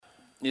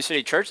New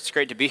City Church. It's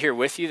great to be here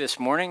with you this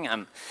morning.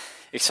 I'm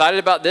excited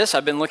about this.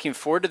 I've been looking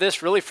forward to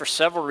this really for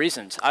several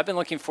reasons. I've been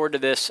looking forward to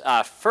this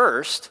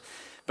first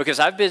because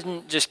I've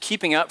been just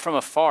keeping up from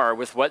afar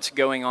with what's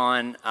going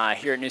on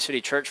here at New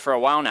City Church for a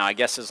while now. I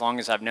guess as long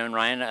as I've known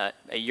Ryan,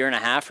 a year and a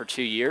half or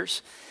 2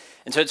 years.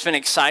 And so it's been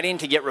exciting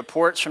to get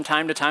reports from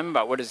time to time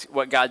about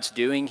what God's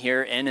doing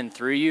here in and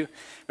through you.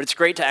 But it's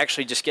great to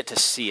actually just get to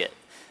see it.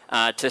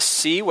 To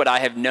see what I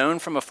have known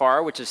from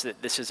afar, which is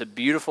that this is a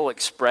beautiful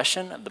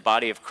expression of the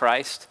body of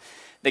Christ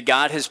that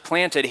God has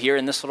planted here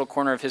in this little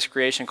corner of his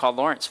creation called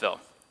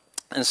Lawrenceville.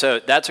 And so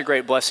that's a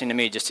great blessing to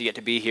me just to get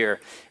to be here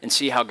and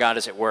see how God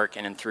is at work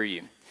in and through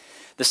you.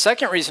 The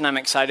second reason I'm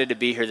excited to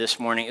be here this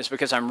morning is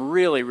because I'm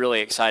really, really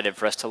excited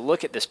for us to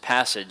look at this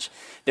passage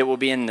that we'll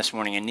be in this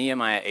morning in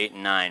Nehemiah 8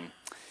 and 9.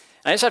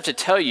 I just have to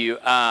tell you,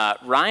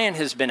 Ryan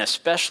has been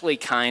especially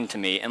kind to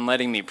me in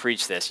letting me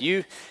preach this.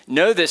 You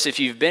know this if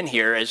you've been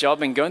here, as y'all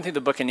been going through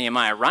the book of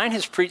Nehemiah. Ryan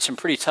has preached some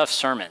pretty tough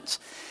sermons.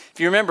 If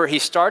you remember, he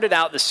started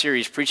out the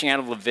series preaching out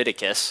of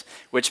Leviticus,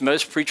 which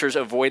most preachers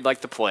avoid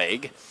like the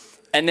plague.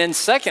 And then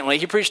secondly,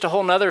 he preached a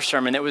whole nother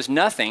sermon that was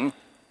nothing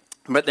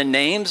but the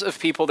names of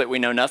people that we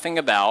know nothing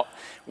about,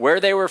 where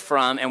they were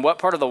from, and what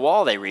part of the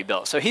wall they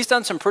rebuilt. So he's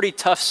done some pretty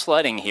tough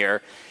sledding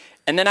here.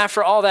 And then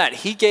after all that,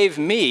 he gave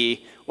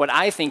me what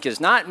I think is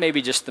not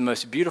maybe just the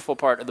most beautiful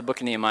part of the book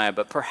of Nehemiah,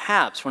 but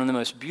perhaps one of the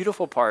most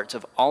beautiful parts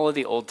of all of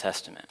the Old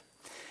Testament.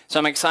 So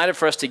I'm excited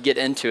for us to get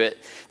into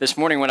it this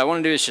morning. What I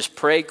want to do is just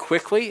pray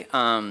quickly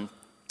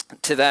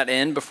to that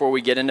end before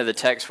we get into the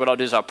text. What I'll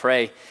do is I'll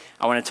pray.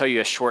 I want to tell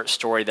you a short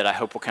story that I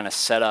hope will kind of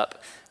set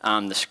up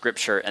the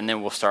scripture, and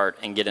then we'll start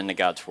and get into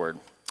God's word.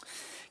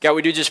 God,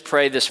 we do just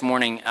pray this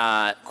morning.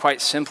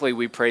 Quite simply,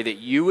 we pray that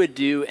you would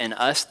do in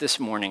us this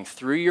morning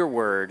through your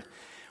word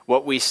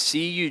what we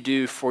see you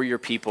do for your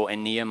people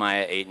in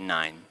Nehemiah 8 and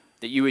 9,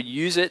 that you would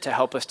use it to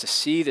help us to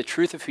see the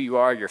truth of who you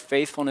are, your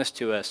faithfulness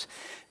to us,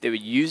 that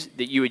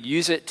you would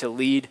use it to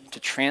lead to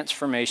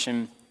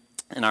transformation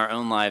in our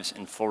own lives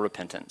in full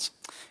repentance.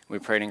 We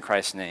pray it in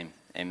Christ's name.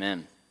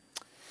 Amen.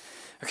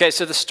 Okay,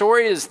 so the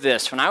story is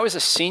this. When I was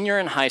a senior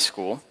in high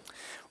school,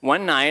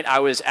 one night I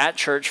was at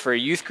church for a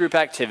youth group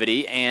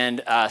activity,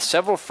 and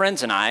several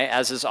friends and I,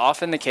 as is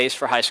often the case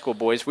for high school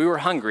boys, we were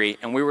hungry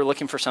and we were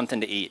looking for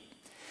something to eat.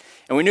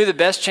 And we knew the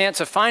best chance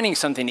of finding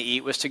something to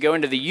eat was to go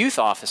into the youth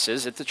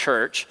offices at the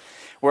church,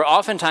 where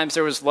oftentimes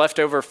there was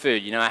leftover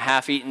food, a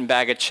half-eaten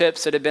bag of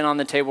chips that had been on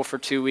the table for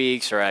 2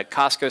 weeks, or a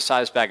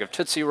Costco-sized bag of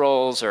Tootsie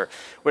Rolls, or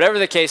whatever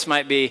the case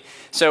might be.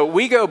 So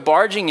we go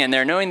barging in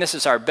there, knowing this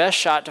is our best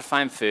shot to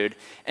find food.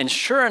 And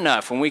sure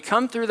enough, when we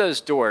come through those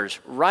doors,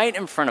 right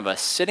in front of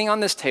us, sitting on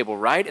this table,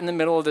 right in the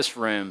middle of this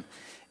room,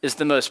 is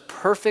the most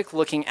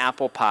perfect-looking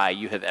apple pie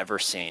you have ever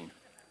seen.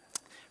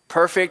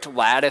 Perfect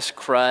lattice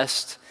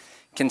crust.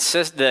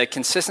 The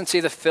consistency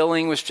of the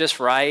filling was just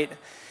right.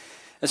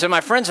 And so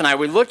my friends and I,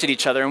 we looked at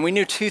each other and we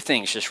knew two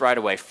things just right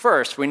away.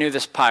 First, we knew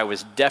this pie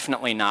was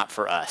definitely not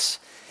for us.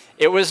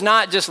 It was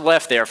not just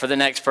left there for the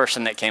next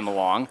person that came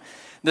along.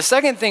 The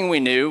second thing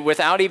we knew,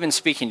 without even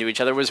speaking to each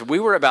other, was we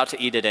were about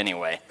to eat it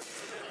anyway.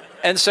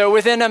 And so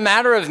within a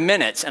matter of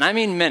minutes, and I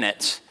mean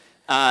minutes,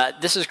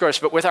 this is gross,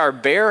 but with our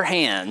bare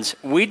hands,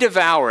 we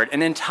devoured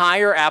an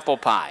entire apple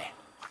pie.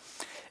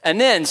 And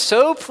then,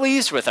 so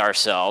pleased with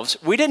ourselves,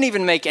 we didn't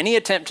even make any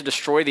attempt to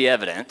destroy the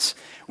evidence.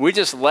 We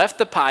just left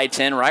the pie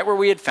tin right where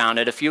we had found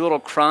it, a few little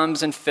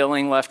crumbs and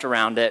filling left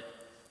around it,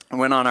 and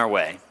went on our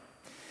way.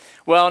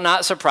 Well,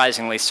 not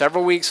surprisingly,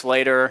 several weeks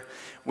later,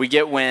 we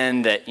get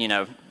wind that,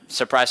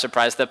 surprise,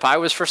 surprise, the pie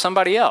was for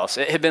somebody else.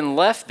 It had been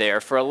left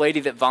there for a lady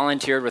that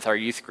volunteered with our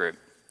youth group.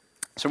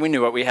 So we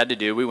knew what we had to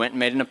do. We went and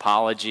made an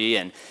apology,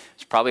 and it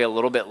was probably a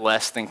little bit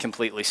less than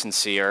completely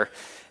sincere.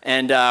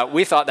 And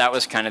we thought that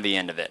was kind of the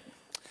end of it.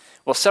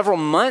 Well, several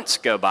months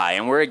go by,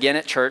 and we're again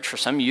at church for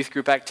some youth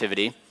group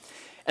activity,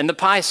 and the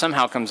pie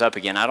somehow comes up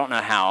again. I don't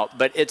know how,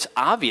 but it's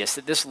obvious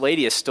that this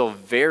lady is still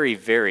very,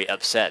 very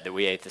upset that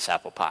we ate this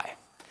apple pie.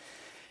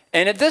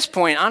 And at this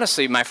point,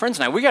 honestly, my friends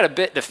and I, we got a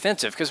bit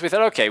defensive because we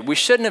thought, okay, we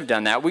shouldn't have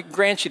done that. We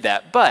grant you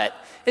that, but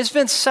it's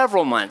been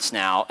several months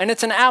now, and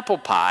it's an apple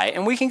pie,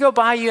 and we can go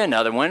buy you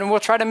another one, and we'll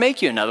try to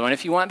make you another one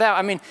if you want that.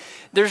 I mean,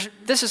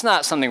 this is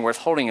not something worth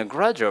holding a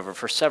grudge over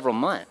for several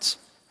months.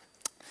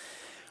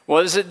 Well,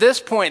 it was at this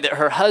point that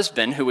her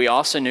husband, who we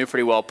also knew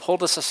pretty well,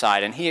 pulled us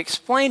aside, and he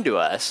explained to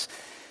us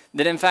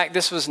that, in fact,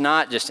 this was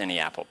not just any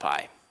apple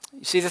pie.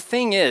 You see, the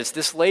thing is,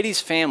 this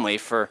lady's family,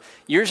 for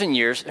years and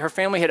years, her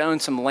family had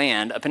owned some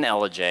land up in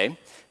Ellijay.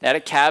 They had a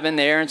cabin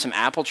there and some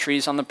apple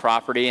trees on the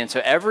property, and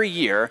so every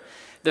year,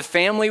 the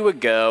family would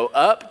go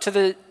up to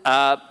the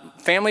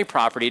family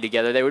property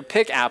together. They would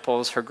pick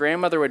apples. Her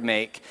grandmother would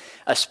make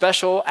a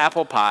special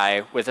apple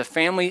pie with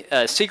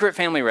a secret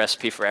family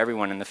recipe for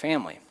everyone in the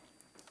family.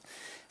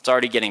 It's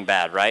already getting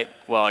bad, right?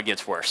 Well, it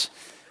gets worse.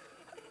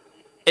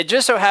 It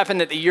just so happened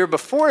that the year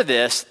before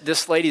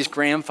this lady's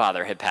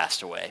grandfather had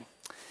passed away.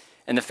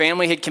 And the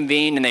family had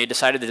convened, and they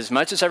decided that as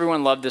much as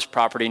everyone loved this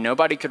property,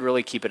 nobody could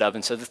really keep it up.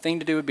 And so the thing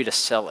to do would be to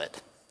sell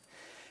it.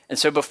 And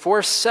so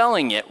before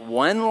selling it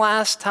one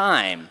last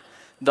time,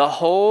 the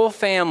whole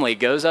family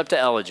goes up to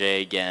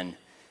Elijah again,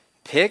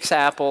 picks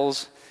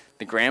apples.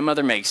 The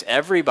grandmother makes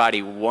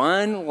everybody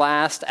one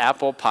last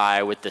apple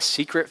pie with the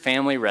secret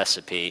family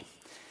recipe,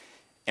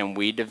 and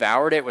we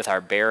devoured it with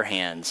our bare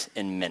hands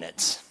in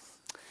minutes.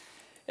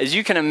 As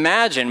you can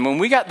imagine, when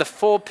we got the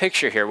full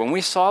picture here, when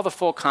we saw the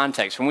full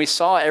context, when we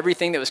saw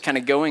everything that was kind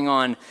of going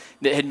on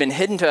that had been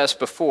hidden to us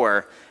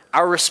before,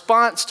 our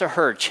response to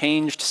her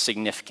changed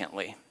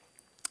significantly.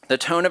 The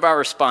tone of our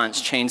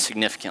response changed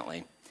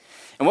significantly.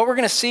 And what we're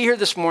going to see here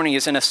this morning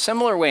is in a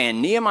similar way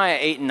in Nehemiah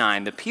 8 and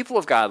 9, the people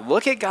of God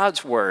look at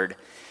God's word,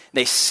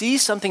 they see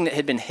something that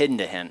had been hidden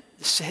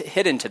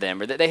to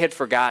them, or that they had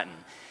forgotten,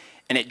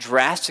 and it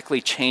drastically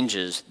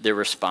changes their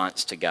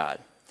response to God.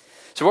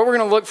 So what we're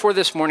going to look for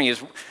this morning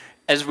is,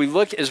 as we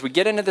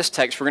get into this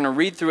text, we're going to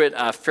read through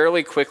it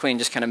fairly quickly and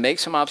just kind of make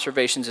some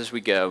observations as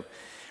we go.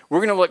 We're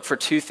going to look for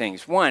two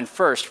things. One,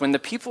 first, when the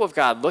people of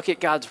God look at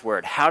God's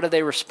word, how do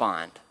they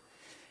respond?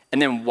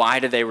 And then why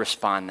do they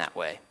respond that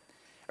way?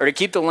 Or to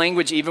keep the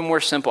language even more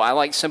simple, I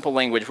like simple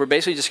language. We're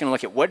basically just going to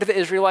look at what do the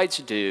Israelites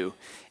do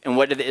and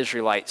what do the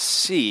Israelites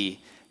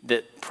see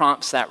that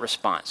prompts that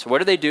response. So what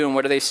do they do and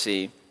what do they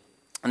see?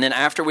 And then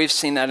after we've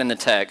seen that in the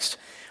text,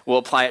 we'll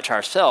apply it to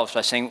ourselves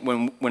by saying,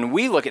 when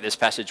we look at this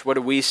passage, what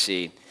do we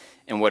see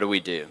and what do we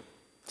do?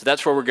 So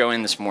that's where we're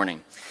going this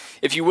morning.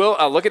 If you will,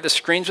 look at the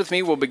screens with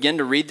me. We'll begin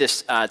to read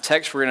this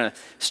text. We're going to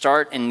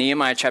start in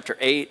Nehemiah chapter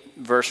 8,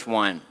 verse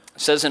 1. It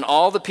says, "And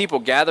all the people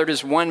gathered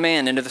as one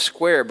man into the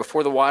square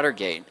before the water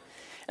gate.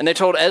 And they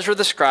told Ezra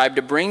the scribe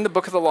to bring the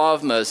book of the law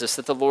of Moses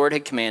that the Lord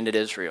had commanded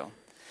Israel.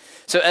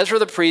 So Ezra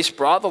the priest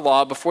brought the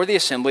law before the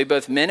assembly,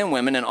 both men and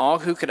women, and all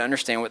who could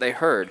understand what they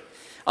heard,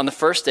 on the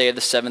first day of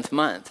the 7th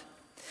month.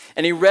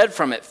 And he read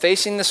from it,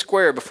 facing the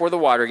square before the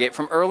water gate,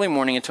 from early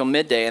morning until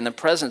midday, in the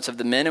presence of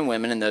the men and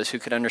women and those who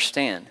could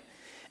understand.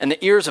 And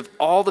the ears of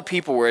all the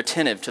people were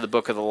attentive to the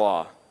book of the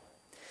law.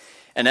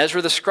 And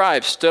Ezra the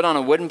scribe stood on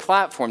a wooden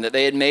platform that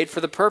they had made for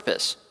the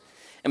purpose.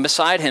 And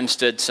beside him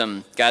stood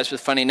some guys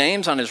with funny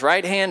names on his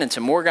right hand and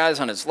some more guys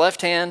on his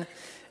left hand.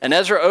 And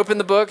Ezra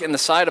opened the book in the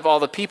sight of all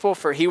the people,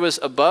 for he was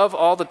above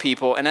all the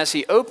people. And as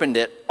he opened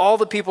it, all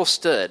the people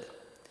stood."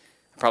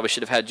 I probably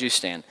should have had you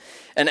stand.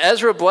 "And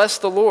Ezra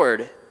blessed the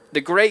Lord, the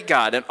great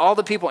God, and all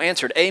the people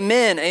answered,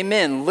 'Amen,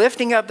 amen,'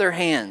 lifting up their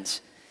hands.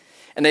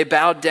 And they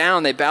bowed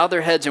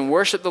their heads and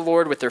worshiped the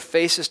Lord with their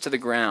faces to the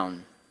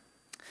ground.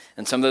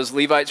 And some of those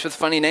Levites with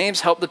funny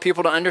names helped the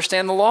people to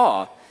understand the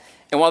law.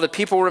 And while the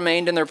people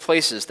remained in their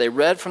places, they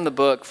read from the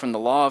book, from the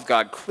law of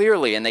God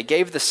clearly, and they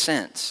gave the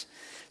sense,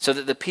 so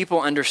that the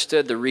people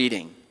understood the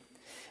reading.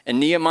 And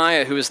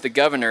Nehemiah, who was the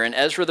governor, and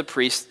Ezra the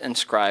priest and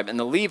scribe, and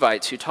the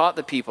Levites who taught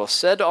the people,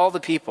 said to all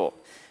the people,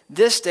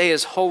 'This day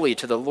is holy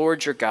to the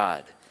Lord your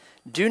God.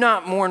 Do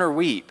not mourn or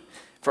weep,'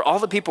 for all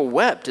the people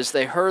wept as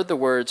they heard the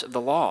words of the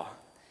law.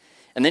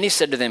 And then he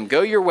said to them,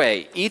 'Go your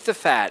way, eat the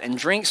fat, and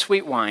drink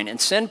sweet wine, and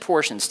send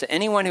portions to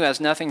anyone who has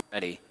nothing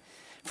ready.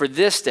 For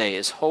this day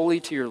is holy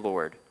to your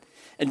Lord.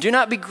 And do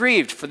not be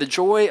grieved, for the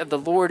joy of the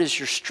Lord is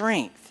your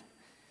strength.'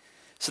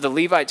 So the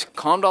Levites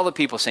calmed all the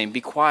people, saying,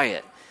 'Be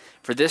quiet,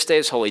 for this day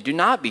is holy. Do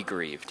not be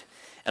grieved.'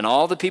 And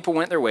all the people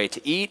went their way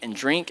to eat and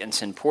drink and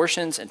send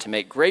portions and to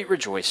make great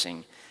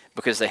rejoicing,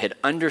 because they had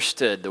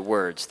understood the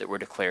words that were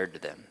declared to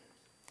them."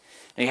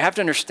 Now you have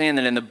to understand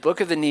that in the book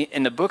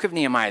of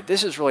Nehemiah,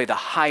 this is really the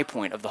high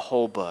point of the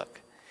whole book.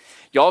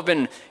 Y'all have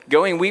been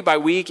going week by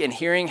week and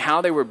hearing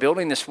how they were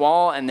building this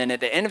wall, and then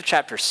at the end of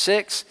chapter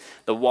 6,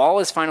 the wall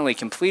is finally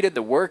completed,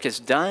 the work is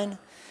done.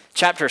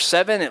 Chapter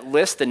 7, it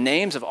lists the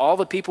names of all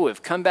the people who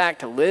have come back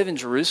to live in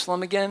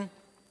Jerusalem again.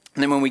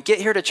 And then when we get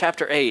here to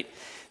chapter 8,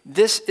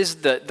 this is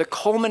the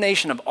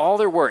culmination of all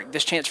their work,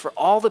 this chance for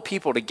all the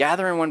people to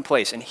gather in one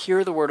place and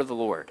hear the word of the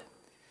Lord.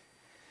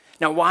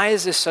 Now, why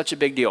is this such a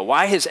big deal?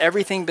 Why has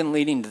everything been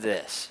leading to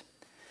this?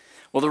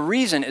 Well, the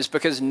reason is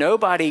because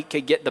nobody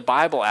could get the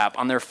Bible app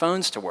on their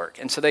phones to work,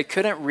 and so they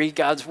couldn't read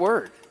God's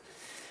word.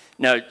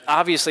 Now,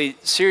 obviously,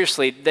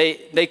 seriously,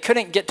 they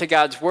couldn't get to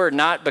God's word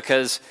not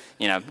because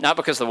the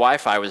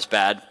Wi-Fi was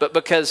bad, but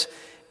because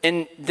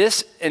in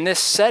this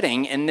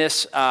setting, in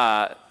this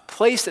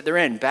place that they're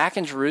in, back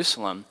in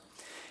Jerusalem,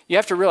 you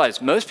have to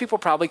realize most people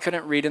probably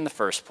couldn't read in the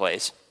first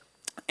place,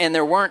 and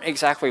there weren't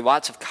exactly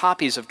lots of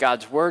copies of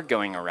God's word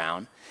going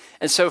around.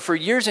 And so for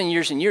years and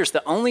years and years,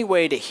 the only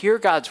way to hear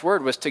God's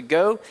word was to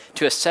go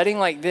to a setting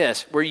like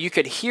this where you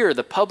could hear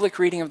the public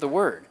reading of the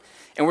word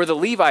and where the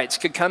Levites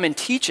could come and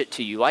teach it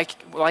to you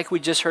like we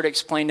just heard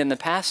explained in the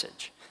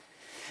passage.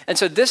 And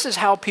so this is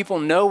how people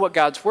know what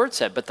God's word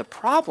said. But the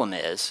problem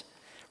is,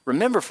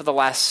 remember, for the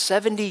last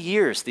 70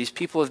 years, these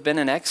people have been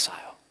in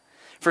exile.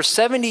 For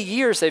 70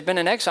 years, they've been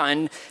in exile.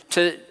 And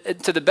to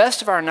the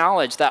best of our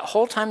knowledge, that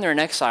whole time they're in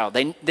exile,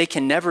 they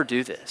can never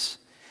do this.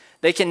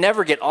 They can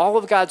never get all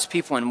of God's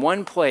people in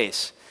one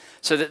place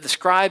so that the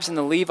scribes and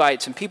the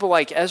Levites and people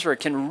like Ezra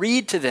can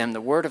read to them the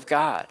word of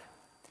God.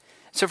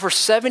 So for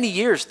 70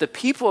 years, the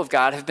people of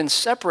God have been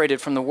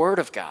separated from the word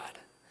of God.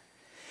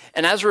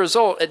 And as a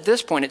result, at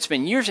this point, it's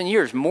been years and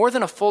years, more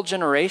than a full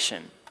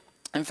generation,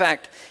 In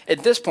fact,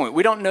 at this point,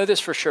 we don't know this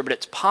for sure, but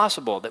it's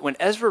possible that when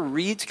Ezra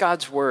reads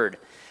God's word,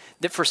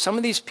 that for some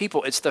of these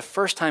people, it's the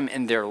first time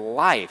in their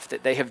life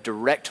that they have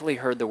directly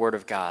heard the word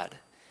of God.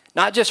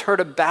 Not just heard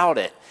about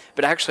it,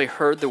 but actually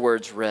heard the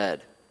words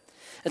read.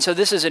 And so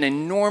this is an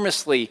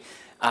enormously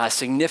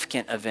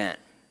significant event.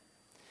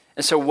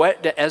 And so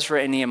what do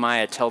Ezra and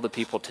Nehemiah tell the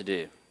people to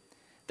do?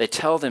 They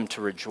tell them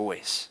to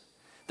rejoice.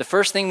 The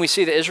first thing we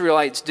see the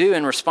Israelites do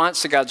in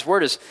response to God's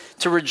word is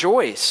to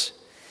rejoice.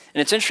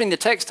 And it's interesting, the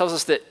text tells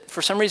us that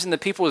for some reason the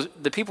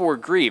people were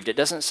grieved. It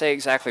doesn't say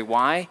exactly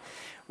why.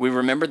 We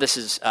remember this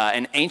is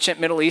an ancient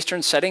Middle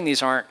Eastern setting.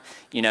 These aren't,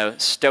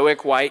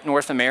 stoic white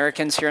North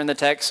Americans here in the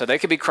text, so they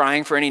could be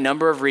crying for any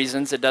number of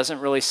reasons. It doesn't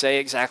really say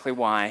exactly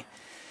why.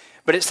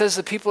 But it says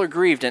the people are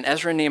grieved, and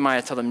Ezra and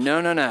Nehemiah tell them,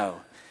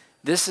 no.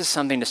 This is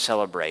something to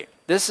celebrate.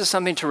 This is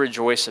something to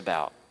rejoice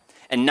about.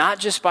 And not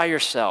just by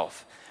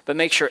yourself, but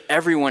make sure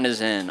everyone is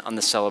in on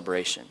the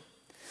celebration.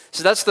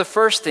 So that's the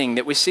first thing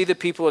that we see the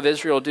people of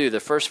Israel do, the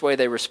first way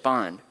they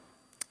respond.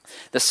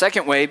 The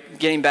second way,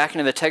 getting back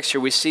into the text here,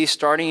 we see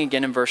starting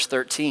again in verse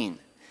 13.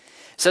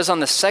 It says, on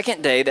the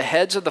second day, the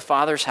heads of the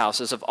fathers'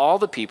 houses of all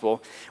the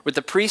people, with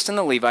the priests and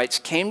the Levites,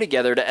 came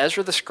together to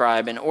Ezra the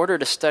scribe in order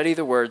to study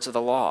the words of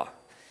the law.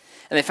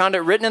 And they found it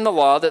written in the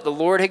law that the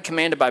Lord had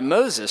commanded by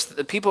Moses that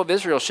the people of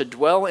Israel should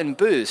dwell in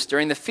booths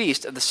during the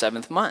feast of the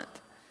 7th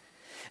month,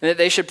 and that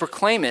they should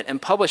proclaim it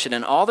and publish it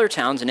in all their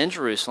towns and in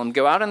Jerusalem,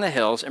 go out in the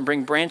hills and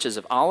bring branches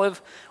of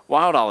olive,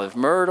 wild olive,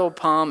 myrtle,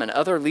 palm, and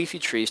other leafy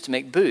trees to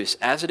make booths,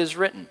 as it is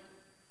written.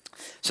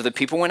 So the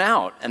people went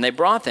out, and they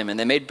brought them, and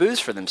they made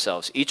booths for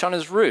themselves, each on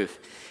his roof,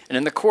 and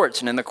in the courts,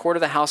 and in the court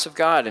of the house of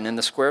God, and in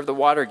the square of the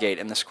water gate,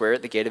 and the square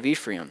at the gate of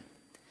Ephraim.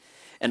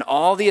 And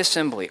all the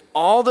assembly,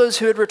 all those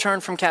who had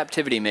returned from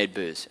captivity made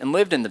booths, and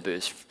lived in the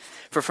booths.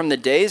 For from the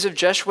days of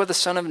Jeshua the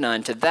son of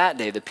Nun to that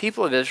day, the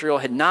people of Israel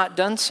had not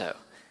done so.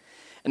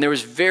 And there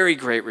was very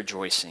great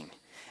rejoicing.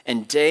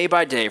 And day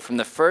by day, from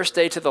the first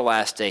day to the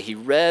last day, he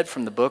read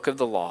from the book of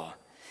the law.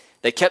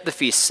 They kept the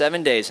feast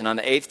 7 days, and on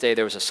the 8th day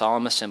there was a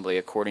solemn assembly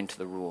according to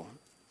the rule.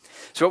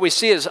 So what we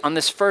see is on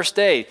this first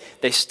day,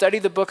 they study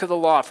the book of the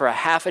law for a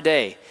half a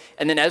day.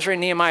 And then Ezra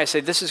and Nehemiah say,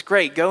 this is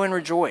great, go and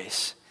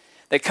rejoice.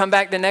 They come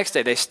back the next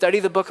day. They study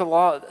the book of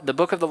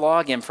the law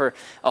again for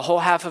a whole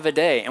half of a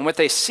day. And what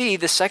they see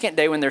the second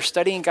day when they're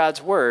studying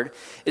God's word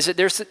is that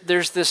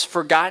there's this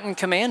forgotten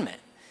commandment.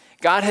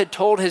 God had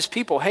told his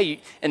people,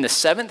 hey, in the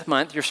 7th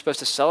month, you're supposed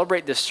to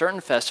celebrate this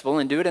certain festival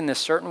and do it in this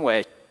certain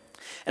way.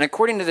 And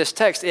according to this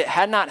text, it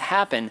had not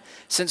happened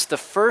since the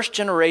first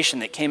generation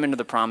that came into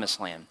the promised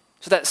land.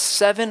 So that's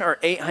 700 or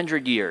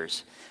 800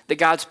 years that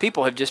God's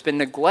people have just been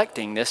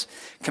neglecting this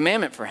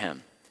commandment for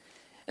him.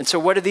 And so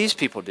what do these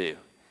people do?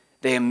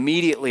 They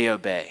immediately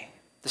obey.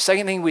 The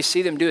second thing we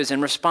see them do is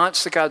in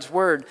response to God's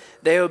word,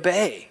 they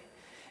obey.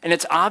 And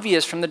it's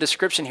obvious from the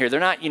description here.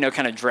 They're not,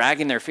 kind of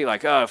dragging their feet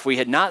like, if we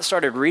had not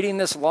started reading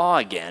this law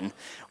again,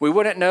 we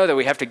wouldn't know that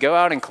we have to go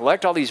out and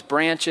collect all these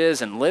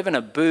branches and live in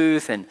a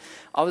booth and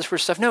all this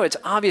weird stuff. No, it's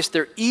obvious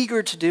they're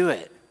eager to do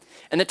it.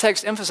 And the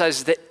text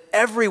emphasizes that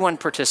everyone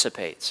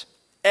participates.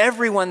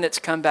 Everyone that's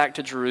come back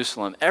to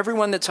Jerusalem,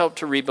 everyone that's helped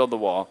to rebuild the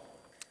wall,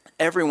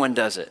 everyone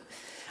does it.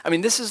 I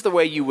mean, this is the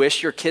way you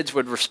wish your kids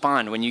would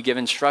respond when you give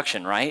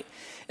instruction, right?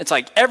 It's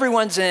like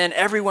everyone's in,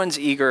 everyone's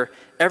eager,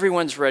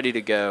 everyone's ready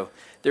to go.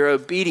 Their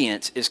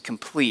obedience is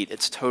complete.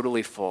 It's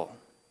totally full.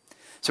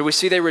 So we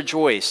see they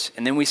rejoice,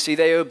 and then we see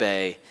they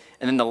obey.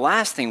 And then the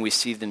last thing we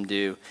see them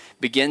do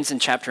begins in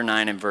chapter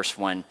 9 and verse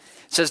 1. It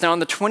says, now on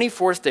the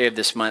 24th day of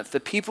this month, the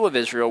people of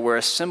Israel were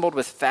assembled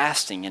with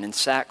fasting and in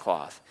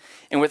sackcloth,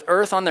 and with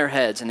earth on their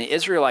heads, and the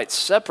Israelites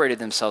separated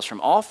themselves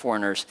from all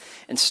foreigners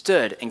and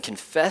stood and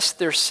confessed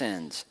their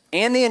sins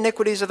and the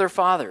iniquities of their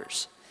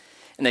fathers.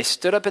 And they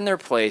stood up in their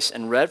place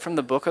and read from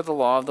the book of the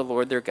law of the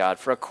Lord their God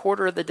for a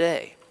quarter of the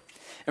day.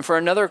 And for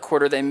another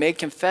quarter they made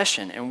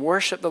confession and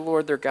worshiped the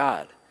Lord their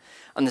God.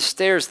 On the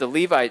stairs the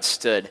Levites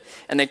stood,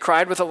 and they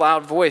cried with a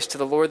loud voice to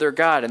the Lord their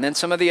God. And then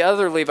some of the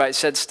other Levites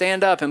said,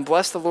 stand up and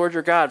bless the Lord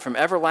your God from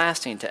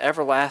everlasting to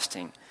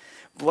everlasting.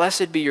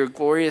 Blessed be your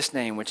glorious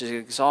name, which is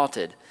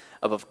exalted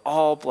above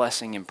all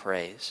blessing and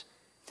praise.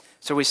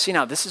 So we see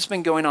now this has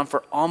been going on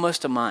for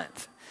almost a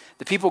month.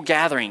 The people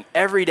gathering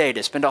every day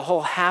to spend a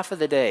whole half of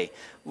the day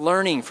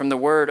learning from the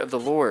word of the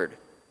Lord.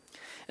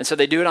 And so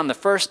they do it on the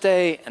first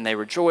day, and they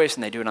rejoice,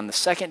 and they do it on the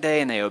second day,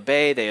 and they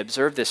obey. They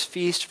observe this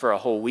feast for a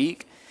whole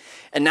week.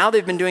 And now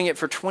they've been doing it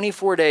for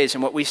 24 days,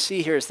 and what we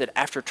see here is that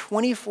after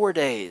 24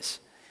 days,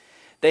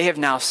 they have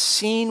now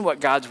seen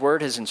what God's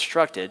word has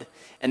instructed,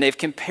 and they've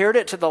compared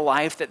it to the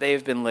life that they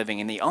have been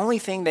living. And the only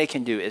thing they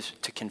can do is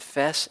to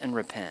confess and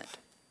repent,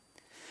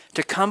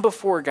 to come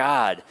before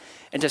God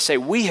and to say,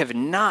 we have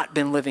not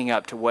been living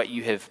up to what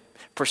you have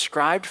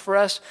prescribed for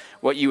us,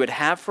 what you would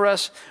have for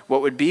us,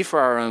 what would be for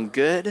our own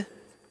good.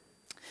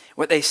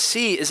 What they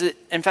see is that,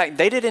 in fact,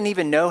 they didn't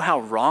even know how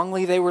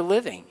wrongly they were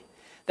living.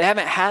 They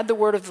haven't had the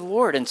word of the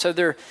Lord. And so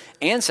their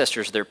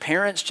ancestors, their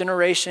parents'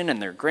 generation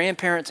and their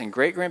grandparents and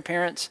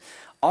great-grandparents,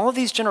 all of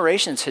these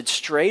generations had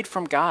strayed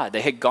from God.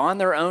 They had gone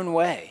their own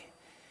way.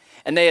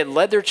 And they had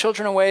led their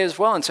children away as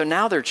well. And so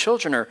now their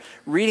children are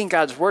reading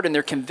God's word and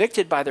they're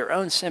convicted by their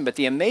own sin. But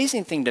the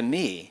amazing thing to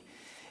me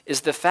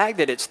is the fact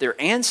that it's their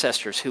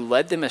ancestors who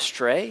led them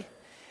astray.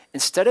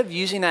 Instead of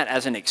using that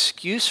as an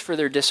excuse for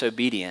their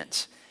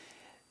disobedience,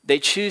 they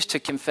choose to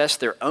confess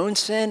their own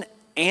sin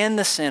and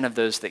the sin of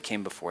those that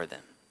came before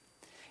them.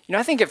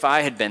 I think if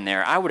I had been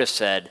there, I would have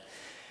said,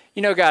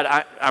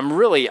 God,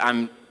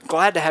 I'm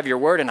glad to have your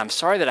word, and I'm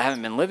sorry that I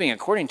haven't been living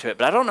according to it,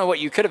 but I don't know what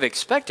you could have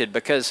expected,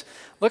 because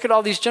look at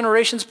all these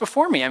generations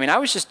before me. I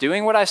was just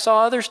doing what I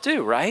saw others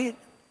do, right?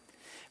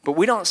 But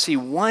we don't see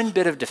one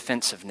bit of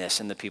defensiveness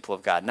in the people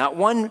of God. Not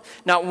one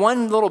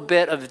little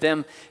bit of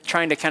them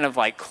trying to kind of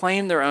like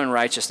claim their own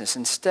righteousness.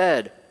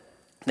 Instead,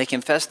 they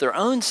confess their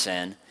own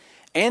sin,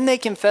 and they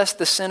confess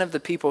the sin of the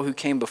people who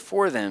came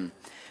before them,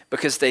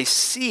 because they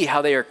see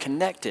how they are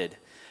connected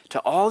to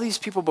all these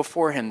people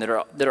before him that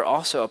are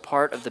also a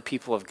part of the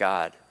people of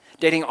God,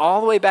 dating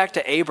all the way back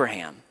to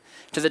Abraham,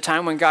 to the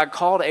time when God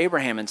called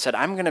Abraham and said,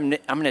 I'm going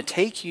to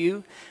take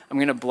you, I'm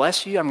going to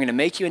bless you, I'm going to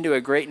make you into a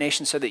great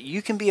nation so that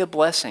you can be a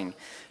blessing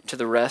to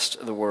the rest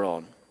of the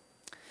world.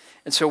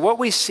 And so what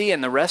we see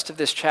in the rest of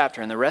this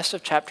chapter, and the rest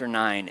of chapter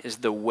 9, is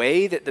the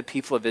way that the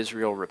people of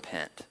Israel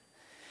repent.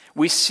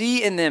 We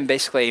see in them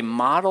basically a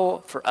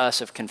model for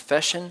us of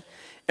confession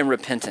and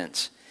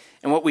repentance.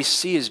 And what we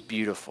see is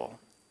beautiful.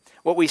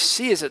 What we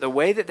see is that the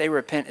way that they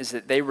repent is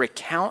that they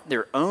recount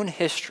their own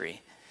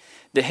history,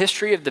 the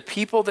history of the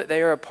people that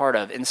they are a part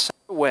of, in such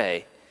a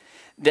way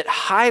that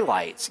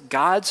highlights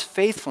God's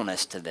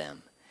faithfulness to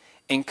them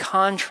in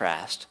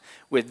contrast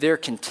with their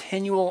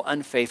continual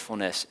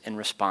unfaithfulness in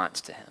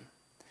response to him.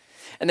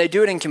 And they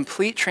do it in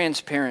complete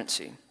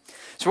transparency.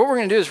 So what we're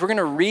going to do is we're going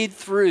to read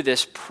through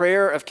this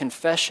prayer of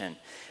confession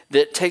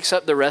that takes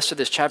up the rest of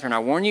this chapter. And I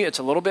warn you, it's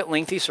a little bit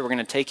lengthy, so we're going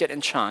to take it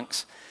in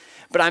chunks.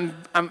 But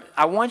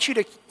I want you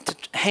to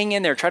hang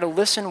in there, try to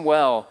listen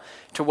well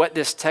to what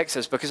this text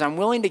says, because I'm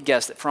willing to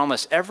guess that for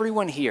almost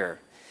everyone here,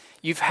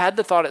 you've had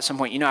the thought at some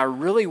point, I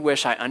really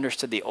wish I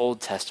understood the Old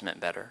Testament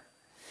better.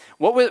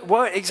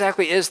 What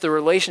exactly is the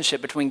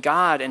relationship between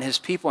God and his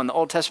people in the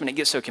Old Testament? It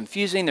gets so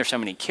confusing. There's so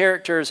many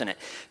characters and it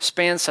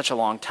spans such a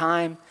long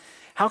time.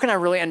 How can I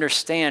really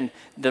understand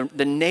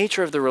the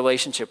nature of the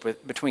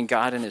relationship between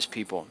God and his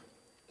people?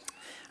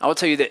 I will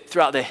tell you that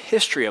throughout the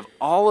history of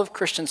all of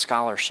Christian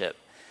scholarship,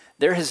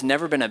 there has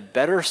never been a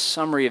better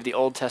summary of the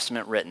Old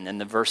Testament written than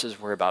the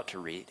verses we're about to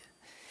read.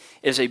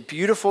 It is a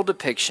beautiful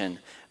depiction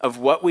of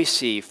what we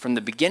see from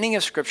the beginning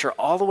of Scripture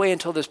all the way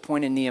until this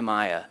point in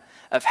Nehemiah,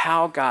 of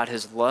how God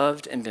has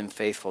loved and been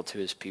faithful to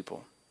his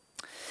people.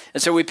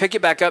 And so we pick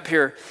it back up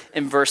here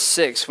in verse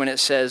 6 when it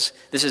says,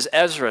 this is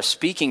Ezra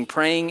speaking,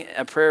 praying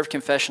a prayer of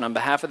confession on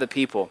behalf of the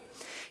people.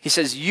 He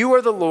says, "You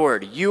are the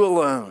Lord, you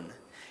alone.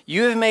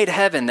 You have made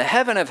heaven, the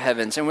heaven of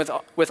heavens, and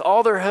with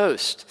all their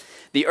host,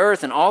 the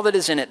earth and all that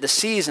is in it, the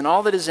seas and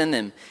all that is in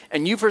them,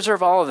 and you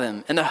preserve all of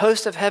them, and the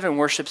host of heaven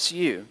worships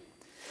you."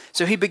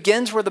 So he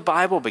begins where the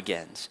Bible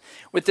begins,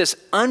 with this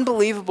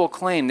unbelievable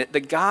claim that the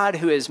God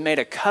who has made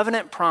a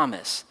covenant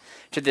promise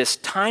to this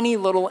tiny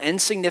little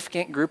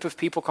insignificant group of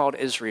people called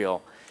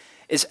Israel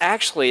is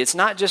actually, it's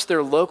not just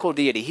their local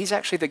deity, he's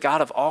actually the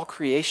God of all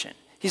creation.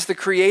 He's the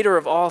creator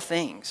of all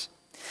things.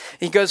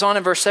 He goes on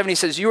in verse 7, he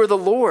says, "You are the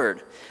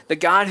Lord, the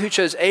God who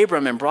chose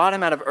Abram and brought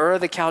him out of Ur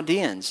of the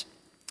Chaldeans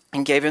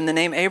and gave him the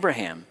name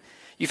Abraham.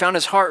 You found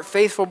his heart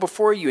faithful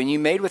before you, and you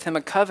made with him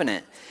a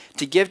covenant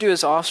to give to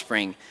his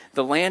offspring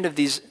the land of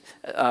these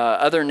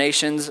other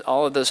nations,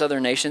 all of those other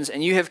nations,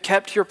 and you have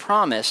kept your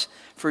promise,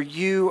 for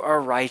you are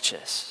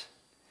righteous."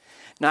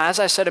 Now, as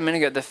I said a minute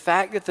ago, the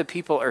fact that the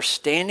people are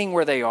standing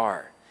where they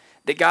are,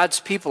 that God's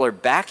people are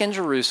back in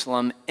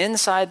Jerusalem,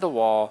 inside the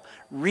wall,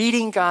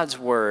 reading God's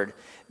word,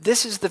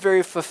 this is the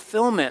very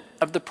fulfillment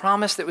of the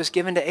promise that was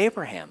given to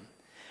Abraham.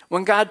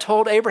 When God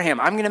told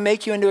Abraham, "I'm going to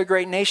make you into a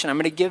great nation. I'm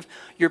going to give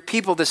your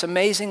people this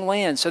amazing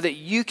land so that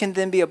you can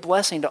then be a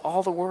blessing to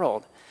all the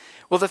world."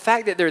 Well, the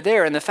fact that they're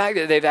there and the fact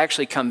that they've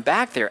actually come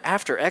back there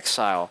after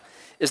exile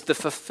is the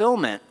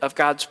fulfillment of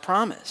God's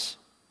promise.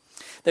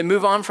 They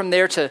move on from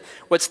there to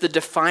what's the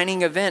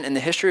defining event in the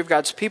history of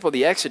God's people,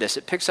 the Exodus.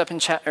 It picks up in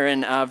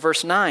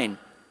verse 9.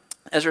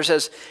 Ezra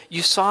says,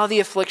 "You saw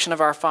the affliction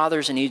of our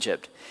fathers in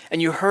Egypt,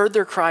 and you heard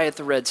their cry at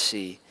the Red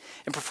Sea,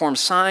 and performed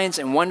signs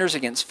and wonders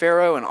against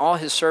Pharaoh and all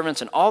his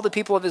servants and all the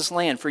people of his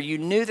land, for you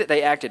knew that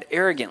they acted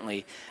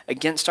arrogantly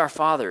against our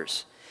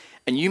fathers.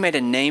 And you made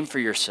a name for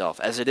yourself,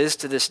 as it is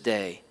to this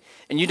day.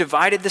 And you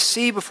divided the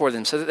sea before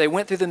them so that they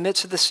went through the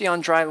midst of the sea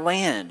on dry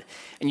land.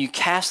 And you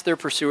cast their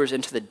pursuers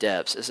into the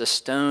depths as a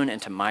stone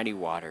into mighty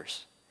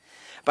waters.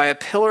 By a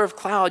pillar of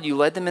cloud you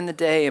led them in the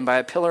day, and by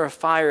a pillar of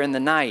fire in the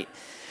night,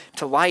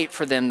 to light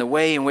for them the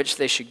way in which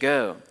they should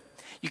go.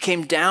 You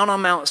came down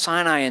on Mount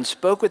Sinai and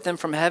spoke with them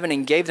from heaven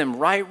and gave them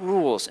right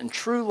rules and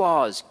true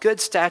laws, good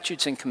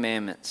statutes and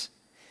commandments.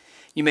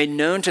 You made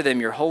known to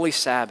them your holy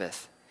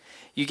Sabbath.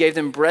 You gave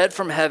them bread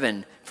from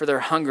heaven for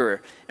their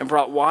hunger and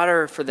brought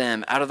water for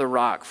them out of the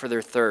rock for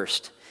their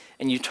thirst.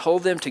 And you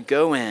told them to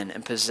go in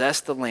and possess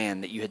the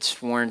land that you had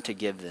sworn to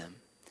give them.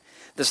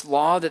 This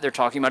law that they're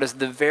talking about is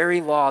the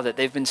very law that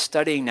they've been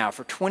studying now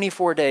for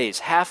 24 days,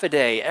 half a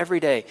day, every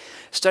day,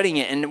 studying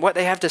it. And what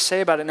they have to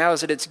say about it now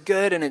is that it's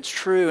good and it's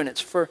true and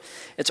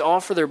it's all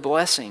for their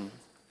blessing.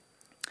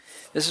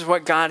 This is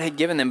what God had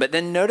given them. But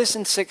then notice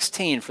in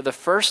 16, for the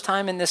first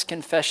time in this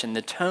confession,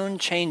 the tone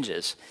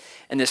changes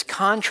and this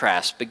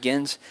contrast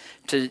begins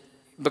to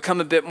become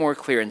a bit more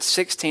clear. In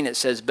 16 it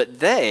says, but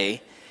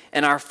they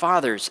and our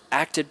fathers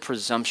acted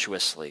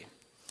presumptuously,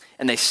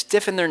 and they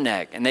stiffened their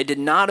neck, and they did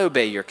not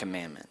obey your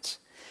commandments.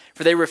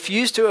 For they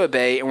refused to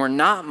obey and were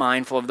not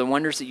mindful of the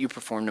wonders that you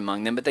performed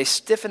among them, but they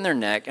stiffened their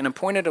neck and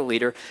appointed a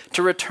leader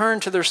to return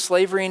to their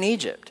slavery in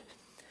Egypt.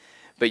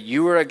 But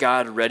you are a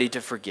God ready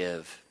to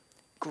forgive,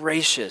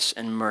 gracious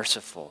and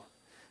merciful,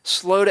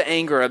 slow to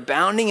anger,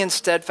 abounding in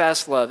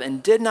steadfast love,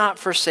 and did not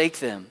forsake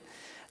them.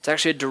 It's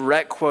actually a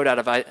direct quote out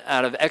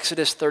of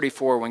Exodus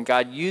 34 when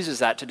God uses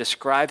that to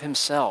describe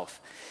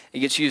himself. It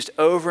gets used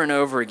over and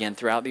over again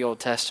throughout the Old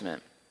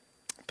Testament.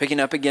 Picking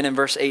up again in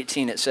verse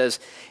 18, it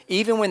says,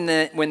 even when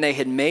they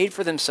had made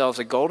for themselves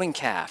a golden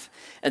calf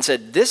and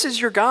said, this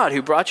is your God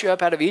who brought you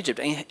up out of Egypt,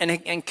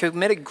 and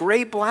committed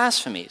great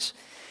blasphemies,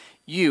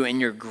 you in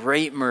your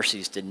great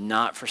mercies did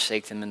not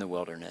forsake them in the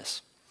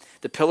wilderness.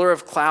 The pillar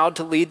of cloud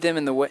to lead them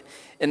in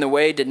the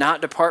way did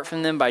not depart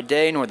from them by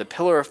day, nor the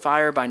pillar of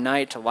fire by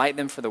night to light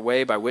them for the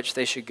way by which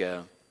they should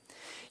go.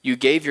 You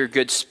gave your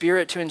good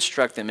spirit to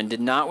instruct them and did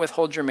not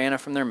withhold your manna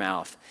from their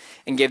mouth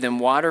and gave them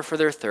water for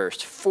their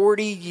thirst.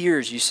 40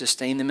 years you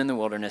sustained them in the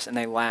wilderness and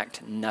they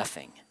lacked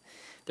nothing.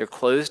 Their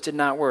clothes did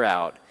not wear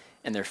out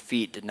and their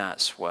feet did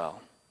not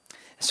swell.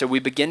 So we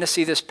begin to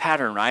see this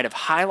pattern, right, of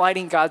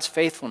highlighting God's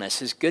faithfulness,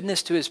 his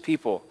goodness to his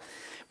people,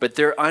 but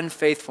their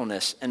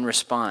unfaithfulness in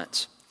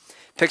response.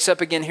 Picks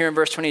up again here in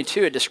verse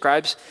 22. It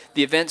describes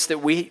the events that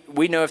we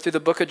know of through the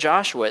book of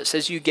Joshua. It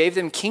says you gave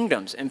them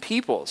kingdoms and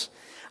peoples,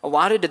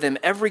 allotted to them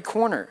every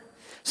corner.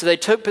 So they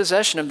took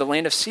possession of the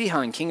land of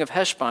Sihon, king of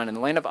Heshbon, and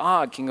the land of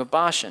Og, king of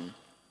Bashan.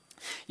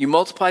 You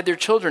multiplied their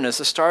children as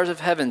the stars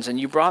of heavens, and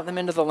you brought them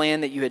into the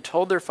land that you had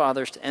told their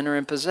fathers to enter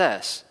and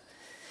possess.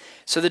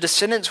 So the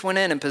descendants went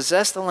in and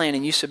possessed the land,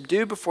 and you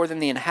subdued before them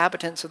the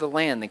inhabitants of the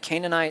land, the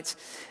Canaanites,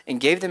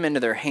 and gave them into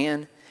their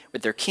hand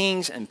with their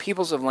kings and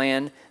peoples of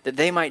land, that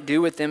they might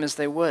do with them as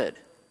they would.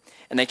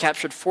 And they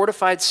captured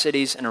fortified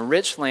cities and a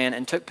rich land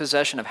and took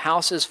possession of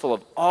houses full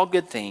of all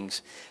good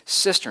things,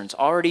 cisterns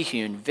already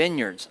hewn,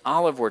 vineyards,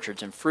 olive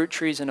orchards, and fruit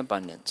trees in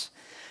abundance.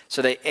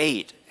 So they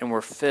ate and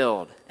were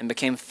filled and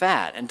became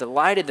fat and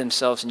delighted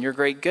themselves in your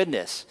great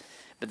goodness.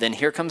 But then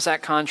here comes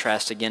that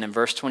contrast again in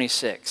verse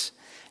 26.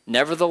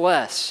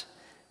 Nevertheless,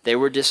 they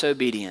were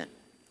disobedient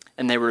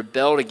and they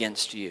rebelled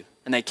against you.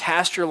 And they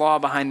cast your law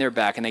behind their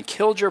back and they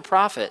killed your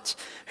prophets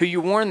who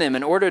you warned them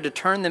in order to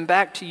turn them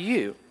back to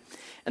you.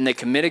 And they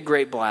committed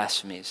great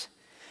blasphemies.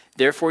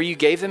 Therefore you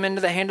gave them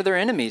into the hand of their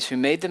enemies who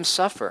made them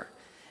suffer.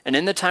 And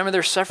in the time of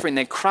their suffering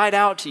they cried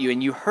out to you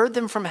and you heard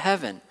them from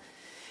heaven.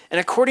 And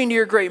according to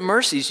your great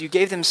mercies you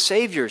gave them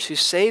saviors who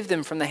saved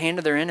them from the hand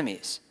of their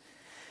enemies.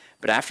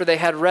 But after they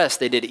had rest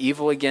they did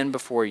evil again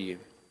before you.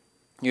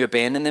 You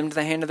abandoned them to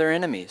the hand of their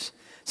enemies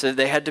so that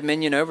they had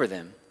dominion over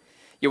them.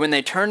 Yet when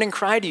they turned and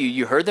cried to you,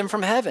 you heard them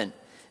from heaven.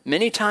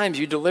 Many times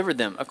you delivered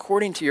them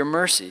according to your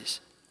mercies.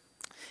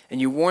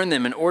 And you warned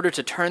them in order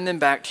to turn them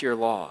back to your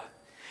law.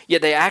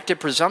 Yet they acted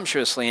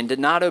presumptuously and did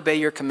not obey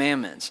your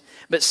commandments,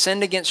 but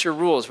sinned against your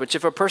rules, which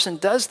if a person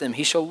does them,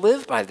 he shall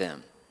live by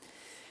them.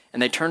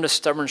 And they turned a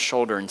stubborn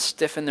shoulder and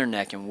stiffened their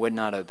neck and would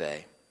not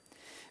obey.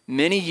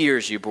 Many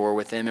years you bore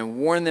with them and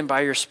warned them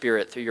by your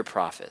spirit through your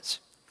prophets.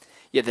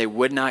 Yet they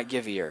would not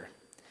give ear.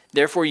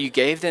 Therefore you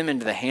gave them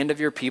into the hand of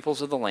your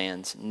peoples of the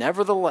lands.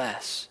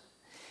 Nevertheless,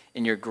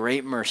 in your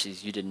great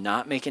mercies you did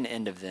not make an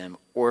end of them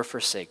or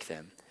forsake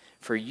them.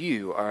 For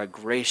you are a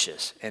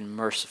gracious and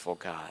merciful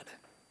God.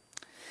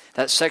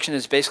 That section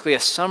is basically a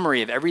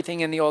summary of everything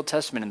in the Old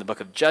Testament in the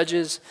book of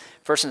Judges,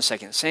 1st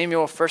and 2nd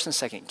Samuel, 1st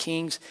and 2nd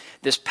Kings.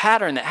 This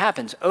pattern that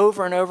happens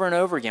over and over and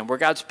over again where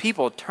God's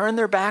people turn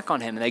their back on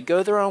him and they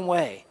go their own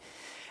way.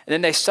 And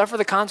then they suffer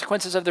the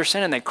consequences of their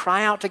sin and they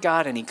cry out to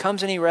God and he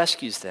comes and he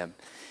rescues them.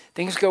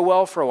 Things go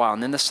well for a while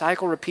and then the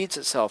cycle repeats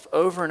itself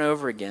over and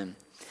over again.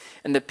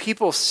 And the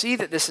people see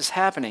that this is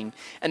happening,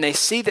 and they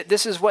see that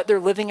this is what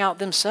they're living out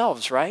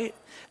themselves, right?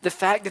 The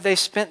fact that they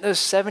spent those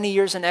 70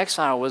 years in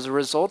exile was a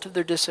result of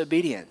their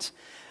disobedience.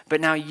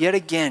 But now yet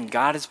again,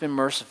 God has been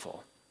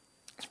merciful.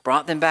 He's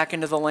brought them back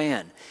into the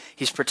land.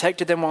 He's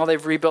protected them while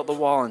they've rebuilt the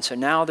wall, and so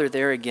now they're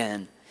there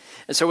again.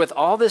 And so with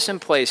all this in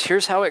place,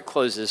 here's how it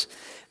closes.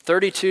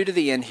 32 to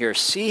the end here.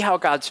 See how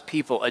God's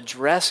people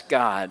address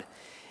God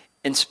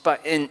in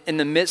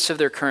the midst of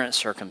their current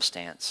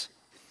circumstance.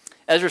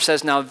 Ezra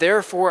says, now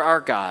therefore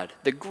our God,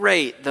 the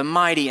great, the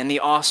mighty, and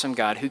the awesome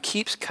God who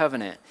keeps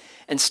covenant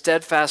and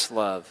steadfast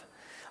love,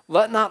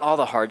 let not all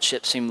the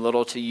hardship seem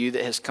little to you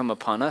that has come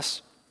upon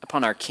us,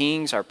 upon our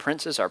kings, our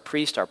princes, our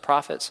priests, our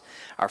prophets,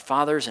 our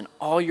fathers, and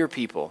all your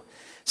people,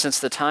 since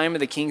the time of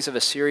the kings of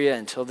Assyria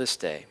until this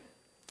day.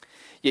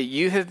 Yet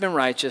you have been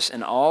righteous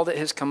in all that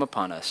has come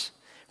upon us,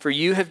 for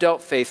you have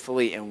dealt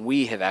faithfully and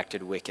we have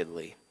acted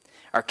wickedly.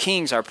 Our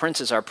kings, our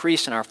princes, our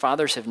priests, and our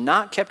fathers have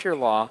not kept your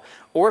law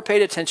or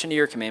paid attention to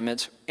your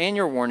commandments and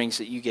your warnings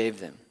that you gave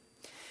them.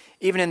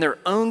 Even in their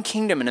own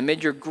kingdom and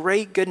amid your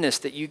great goodness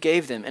that you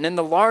gave them, and in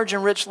the large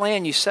and rich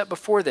land you set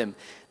before them,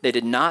 they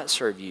did not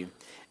serve you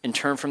and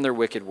turn from their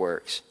wicked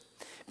works.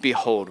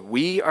 Behold,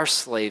 we are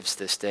slaves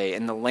this day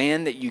in the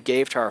land that you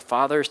gave to our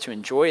fathers to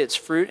enjoy its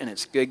fruit and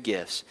its good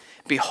gifts.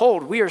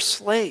 Behold, we are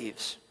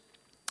slaves,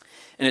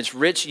 and its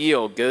rich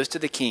yield goes to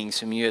the kings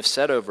whom you have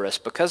set over us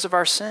because of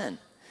our sin.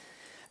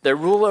 They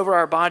rule over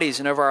our bodies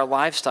and over our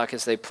livestock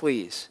as they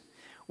please.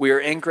 We are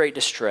in great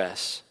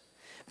distress.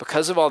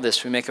 Because of all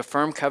this, we make a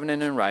firm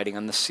covenant in writing.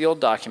 On the sealed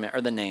document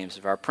are the names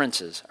of our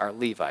princes, our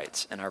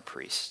Levites, and our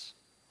priests.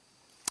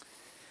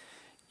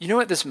 You know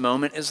what this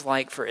moment is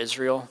like for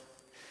Israel?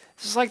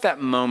 This is like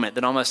that moment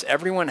that almost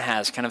everyone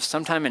has kind of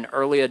sometime in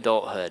early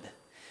adulthood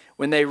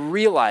when they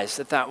realize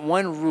that that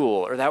one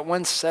rule or that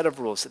one set of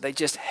rules that they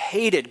just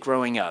hated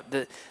growing up,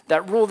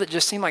 that rule that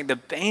just seemed like the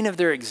bane of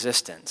their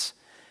existence,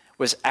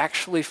 was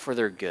actually for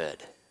their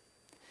good.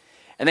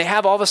 And they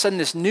have all of a sudden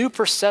this new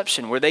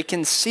perception where they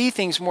can see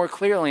things more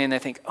clearly and they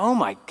think, oh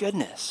my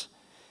goodness,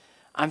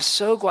 I'm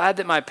so glad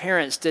that my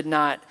parents did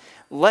not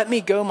let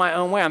me go my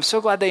own way. I'm so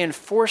glad they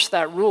enforced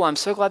that rule. I'm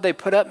so glad they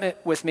put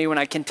up with me when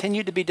I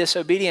continued to be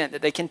disobedient,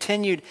 that they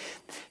continued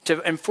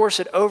to enforce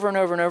it over and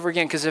over and over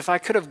again, because if I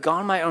could have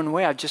gone my own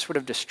way, I just would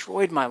have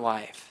destroyed my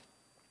life.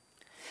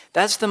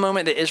 That's the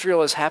moment that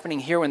Israel is happening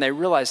here when they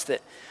realize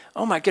that,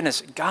 oh my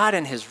goodness, God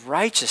in his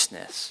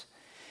righteousness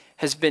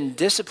has been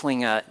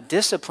disciplining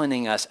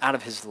us out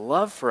of his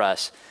love for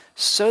us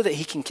so that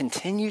he can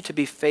continue to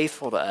be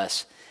faithful to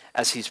us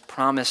as he's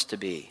promised to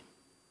be.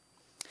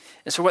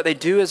 And so what they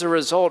do as a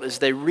result is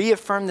they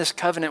reaffirm this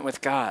covenant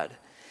with God,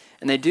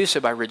 and they do so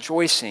by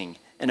rejoicing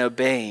and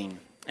obeying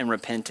and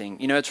repenting.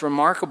 You know, it's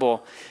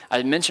remarkable.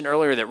 I mentioned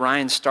earlier that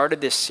Ryan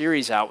started this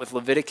series out with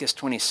Leviticus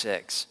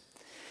 26.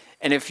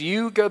 And if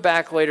you go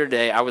back later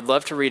today, I would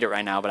love to read it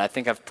right now, but I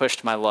think I've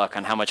pushed my luck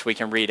on how much we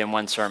can read in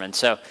one sermon.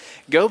 So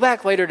go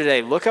back later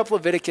today, look up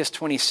Leviticus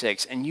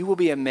 26, and you will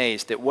be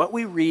amazed that what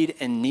we read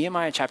in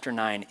Nehemiah chapter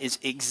 9 is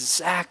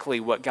exactly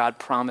what God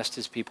promised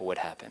his people would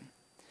happen.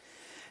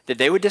 That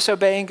they would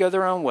disobey and go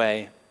their own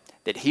way,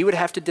 that he would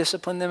have to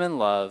discipline them in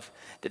love,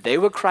 that they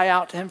would cry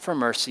out to him for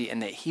mercy,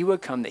 and that he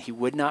would come, that he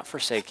would not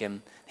forsake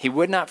him. He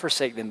would not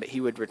forsake them, but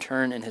he would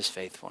return in his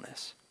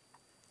faithfulness.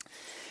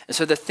 And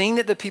so the thing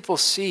that the people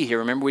see here,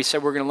 remember we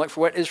said we're going to look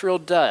for what Israel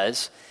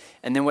does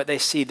and then what they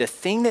see. The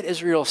thing that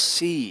Israel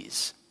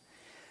sees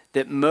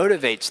that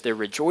motivates their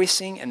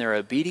rejoicing and their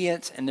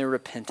obedience and their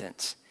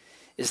repentance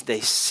is they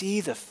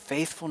see the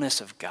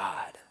faithfulness of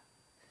God.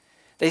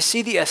 They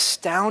see the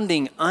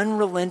astounding,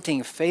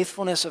 unrelenting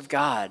faithfulness of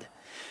God,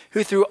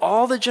 who through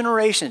all the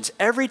generations,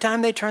 every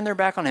time they turned their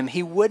back on him,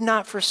 he would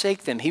not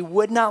forsake them. He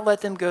would not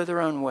let them go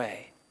their own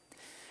way.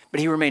 But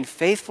he remained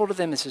faithful to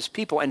them as his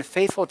people and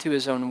faithful to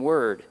his own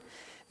word,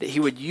 that he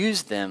would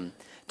use them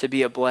to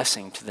be a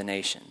blessing to the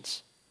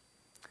nations.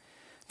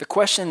 The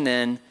question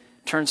then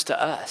turns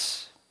to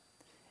us.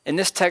 In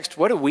this text,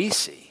 what do we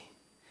see?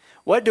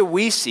 What do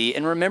we see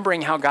in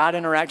remembering how God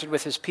interacted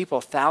with his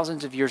people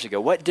thousands of years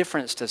ago? What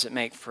difference does it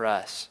make for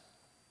us?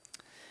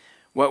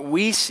 What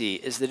we see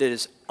is that it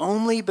is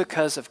only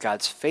because of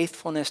God's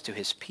faithfulness to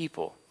his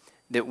people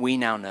that we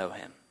now know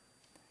him.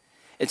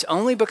 It's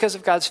only because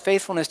of God's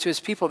faithfulness to his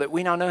people that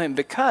we now know him,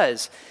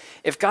 because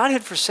if God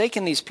had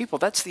forsaken these people,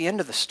 that's the end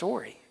of the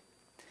story.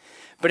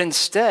 But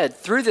instead,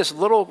 through this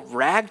little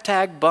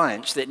ragtag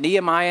bunch that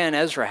Nehemiah and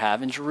Ezra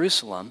have in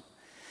Jerusalem,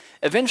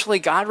 eventually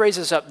God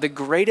raises up the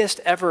greatest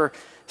ever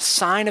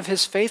sign of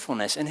his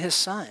faithfulness in his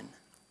son.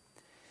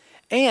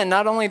 And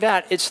not only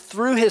that, it's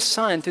through his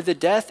son, through the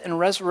death and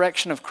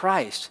resurrection of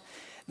Christ,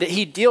 that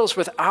he deals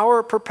with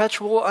our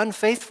perpetual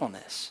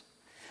unfaithfulness.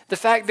 The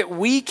fact that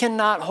we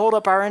cannot hold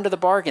up our end of the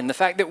bargain, the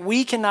fact that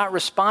we cannot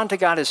respond to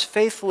God as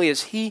faithfully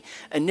as he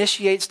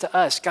initiates to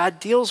us, God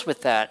deals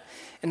with that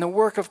in the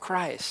work of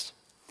Christ.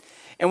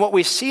 And what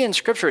we see in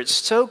Scripture, it's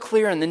so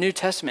clear in the New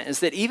Testament,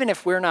 is that even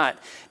if we're not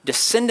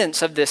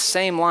descendants of this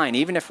same line,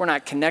 even if we're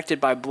not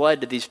connected by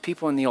blood to these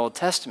people in the Old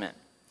Testament,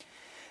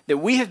 that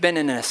we have been,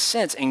 in a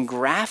sense,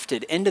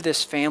 engrafted into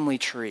this family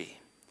tree.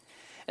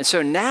 And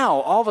so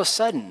now, all of a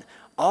sudden,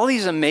 all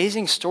these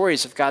amazing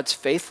stories of God's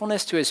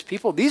faithfulness to his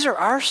people, these are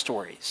our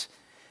stories.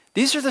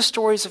 These are the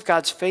stories of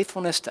God's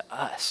faithfulness to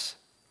us.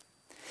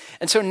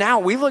 And so now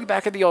we look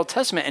back at the Old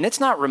Testament, and it's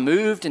not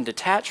removed and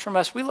detached from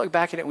us. We look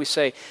back at it and we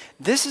say,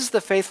 this is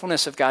the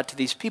faithfulness of God to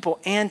these people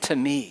and to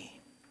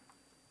me.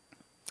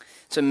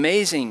 It's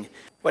amazing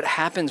what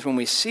happens when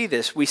we see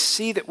this. We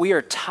see that we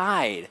are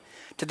tied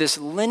to this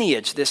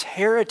lineage, this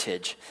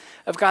heritage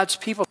of God's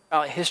people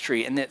throughout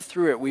history, and that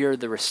through it we are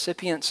the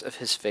recipients of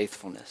his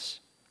faithfulness.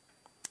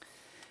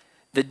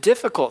 The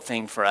difficult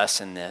thing for us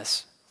in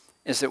this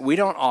is that we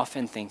don't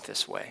often think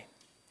this way.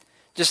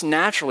 Just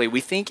naturally,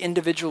 we think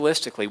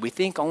individualistically. We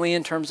think only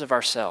in terms of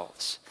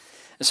ourselves.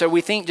 And so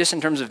we think just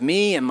in terms of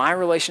me and my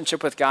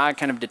relationship with God,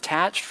 kind of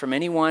detached from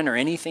anyone or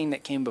anything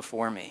that came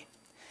before me.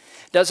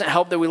 It doesn't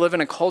help that we live in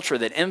a culture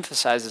that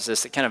emphasizes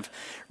this, that kind of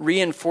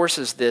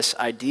reinforces this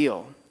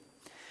ideal.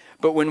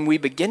 But when we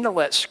begin to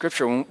let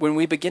Scripture, when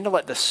we begin to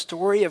let the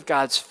story of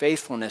God's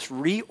faithfulness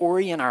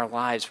reorient our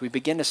lives, we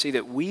begin to see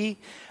that we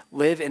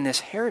live in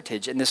this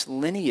heritage, in this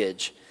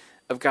lineage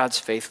of God's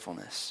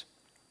faithfulness.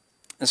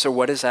 And so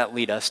what does that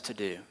lead us to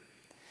do?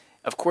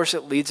 Of course,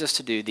 it leads us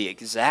to do the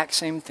exact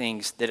same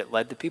things that it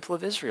led the people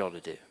of Israel to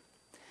do.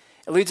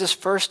 It leads us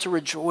first to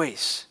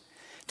rejoice,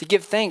 to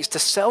give thanks, to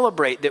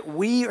celebrate that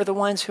we are the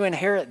ones who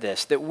inherit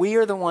this, that we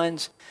are the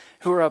ones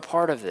who are a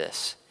part of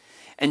this.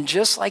 And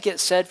just like it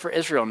said for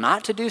Israel,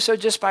 not to do so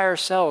just by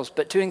ourselves,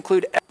 but to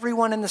include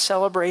everyone in the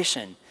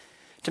celebration,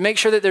 to make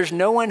sure that there's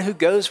no one who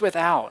goes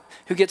without,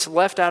 who gets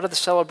left out of the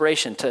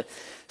celebration, to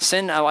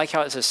send, I like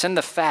how it says, send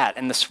the fat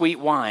and the sweet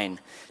wine,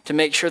 to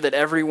make sure that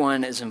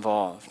everyone is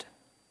involved.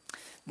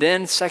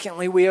 Then,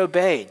 secondly, we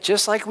obey,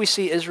 just like we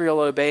see Israel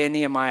obey in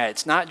Nehemiah.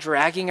 It's not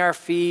dragging our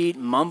feet,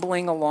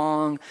 mumbling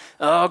along,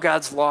 oh,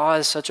 God's law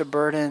is such a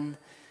burden.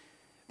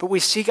 But we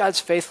see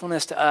God's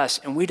faithfulness to us,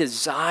 and we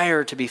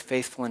desire to be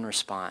faithful in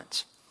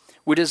response.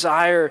 We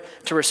desire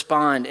to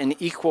respond in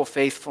equal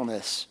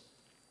faithfulness.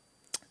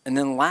 And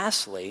then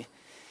lastly,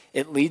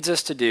 it leads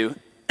us to do,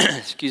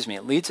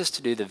 it leads us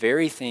to do the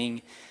very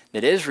thing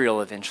that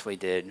Israel eventually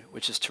did,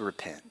 which is to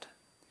repent.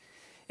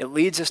 It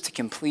leads us to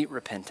complete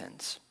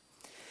repentance.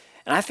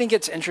 And I think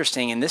it's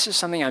interesting, and this is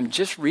something I'm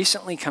just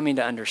recently coming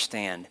to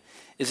understand,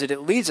 is that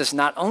it leads us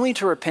not only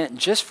to repent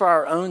just for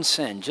our own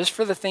sin, just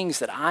for the things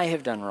that I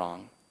have done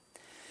wrong,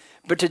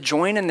 but to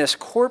join in this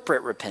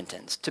corporate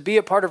repentance, to be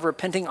a part of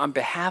repenting on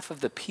behalf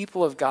of the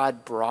people of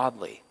God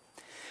broadly.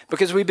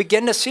 Because we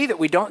begin to see that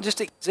we don't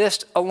just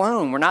exist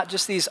alone. We're not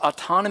just these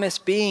autonomous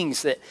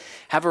beings that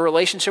have a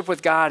relationship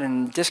with God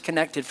and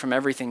disconnected from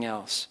everything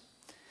else.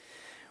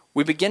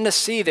 We begin to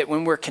see that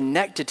when we're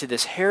connected to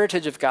this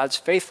heritage of God's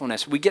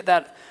faithfulness, we get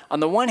that, on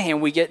the one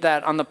hand, we get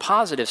that on the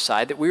positive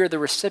side, that we are the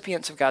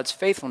recipients of God's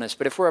faithfulness.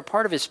 But if we're a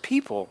part of his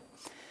people,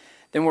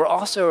 then we're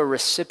also a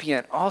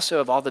recipient also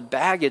of all the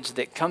baggage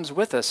that comes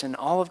with us and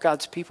all of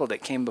God's people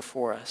that came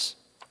before us.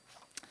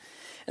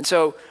 And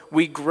so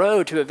we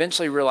grow to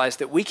eventually realize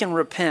that we can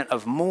repent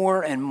of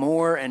more and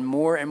more and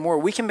more and more.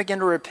 We can begin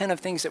to repent of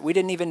things that we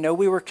didn't even know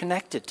we were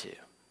connected to.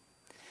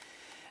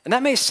 And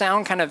that may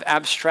sound kind of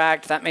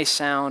abstract. That may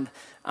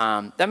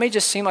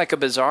just seem like a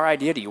bizarre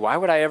idea to you. Why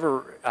would I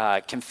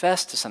ever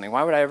confess to something?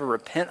 Why would I ever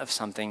repent of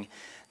something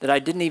that I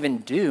didn't even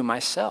do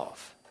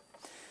myself?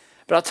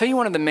 But I'll tell you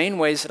one of the main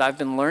ways that I've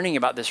been learning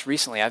about this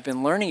recently. I've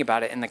been learning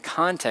about it in the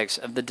context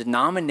of the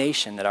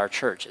denomination that our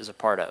church is a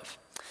part of.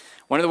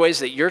 One of the ways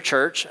that your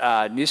church,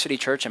 New City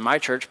Church, and my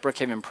church,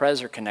 Brookhaven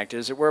Pres, are connected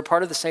is that we're a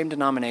part of the same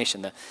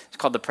denomination. It's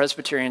called the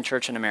Presbyterian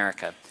Church in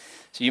America.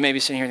 So you may be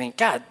sitting here thinking,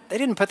 God, they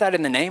didn't put that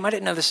in the name. I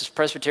didn't know this is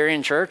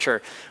Presbyterian Church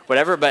or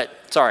whatever, but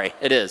sorry,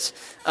 it is.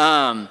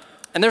 And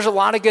there's a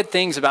lot of good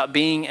things about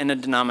being in a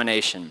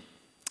denomination,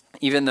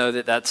 even though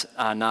that's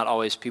not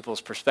always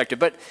people's perspective.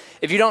 But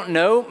if you don't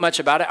know much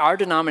about it, our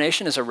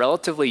denomination is a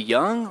relatively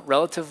young,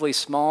 relatively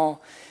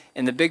small,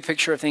 in the big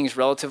picture of things,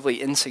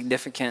 relatively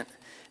insignificant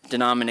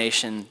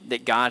denomination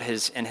that God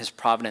has, in his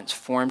providence,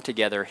 formed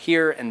together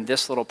here in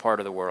this little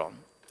part of the world.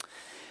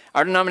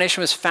 Our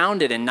denomination was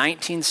founded in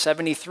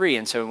 1973,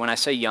 and so when I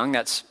say young,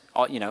 that's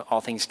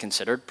all things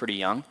considered, pretty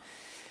young.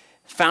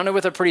 Founded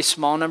with a pretty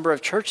small number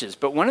of churches.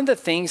 But one of the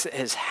things that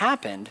has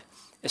happened,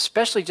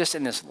 especially just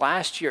in this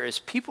last year, is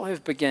people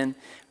haven't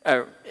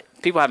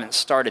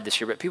started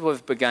this year, but people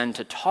have begun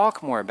to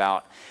talk more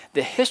about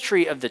the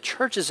history of the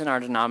churches in our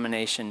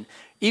denomination,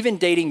 even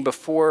dating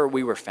before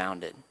we were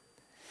founded.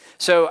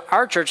 So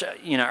our church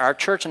and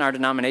our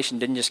denomination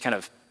didn't just kind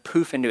of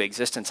poof into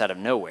existence out of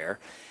nowhere.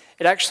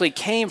 It actually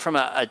came from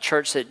a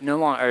church that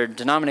a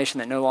denomination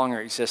that no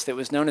longer exists that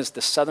was known as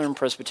the Southern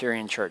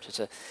Presbyterian Church. It's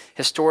a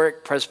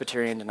historic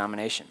Presbyterian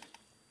denomination.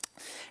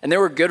 And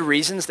there were good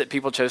reasons that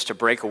people chose to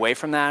break away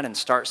from that and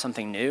start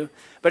something new.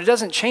 But it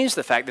doesn't change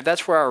the fact that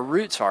that's where our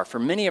roots are for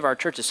many of our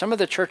churches. Some of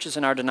the churches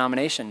in our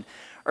denomination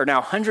are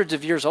now hundreds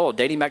of years old,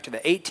 dating back to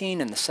the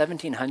 18 and the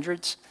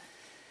 1700s.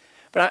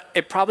 But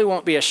it probably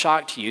won't be a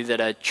shock to you that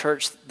a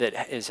church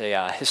that is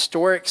a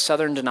historic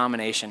Southern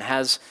denomination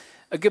has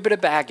a good bit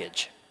of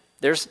baggage.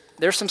 There's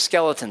some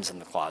skeletons in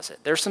the closet.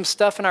 There's some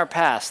stuff in our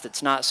past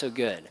that's not so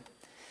good.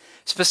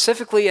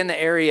 Specifically in the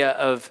area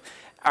of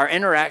our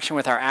interaction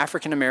with our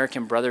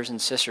African-American brothers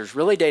and sisters,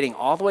 really dating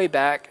all the way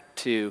back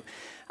to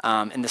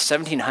in the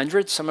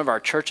 1700s, some of our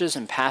churches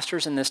and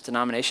pastors in this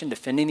denomination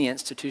defending the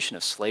institution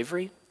of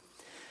slavery.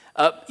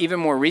 Up even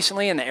more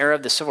recently in the era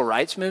of the Civil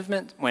Rights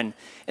Movement, when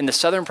in the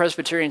Southern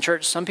Presbyterian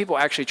Church, some people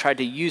actually tried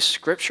to use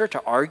Scripture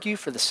to argue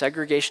for the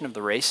segregation of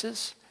the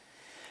races,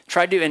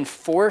 tried to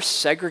enforce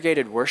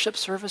segregated worship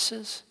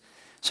services,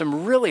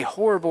 some really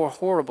horrible,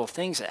 horrible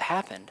things that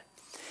happened.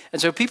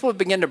 And so people have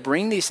begun to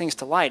bring these things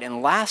to light.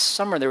 And last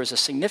summer, there was a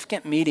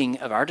significant meeting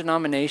of our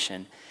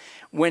denomination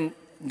when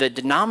the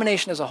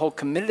denomination as a whole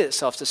committed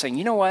itself to saying,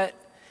 you know what?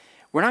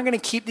 We're not going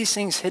to keep these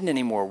things hidden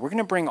anymore. We're going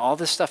to bring all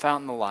this stuff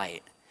out in the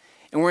light.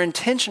 And we're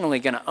intentionally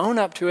going to own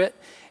up to it,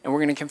 and we're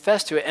going to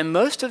confess to it. And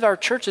most of our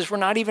churches were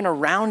not even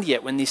around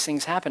yet when these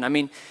things happen. I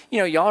mean,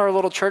 y'all are a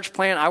little church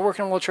plant. I work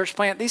in a little church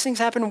plant. These things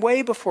happened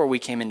way before we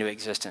came into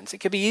existence. It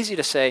could be easy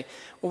to say,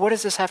 well, what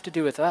does this have to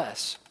do with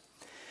us?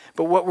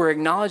 But what we're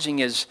acknowledging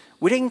is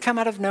we didn't come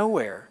out of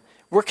nowhere.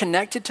 We're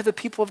connected to the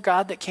people of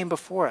God that came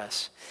before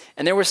us.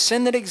 And there was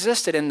sin that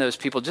existed in those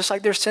people, just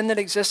like there's sin that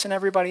exists in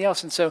everybody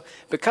else. And so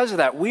because of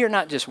that, we are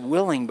not just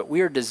willing, but we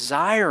are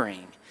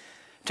desiring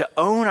to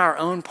own our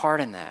own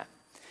part in that,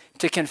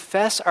 to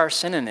confess our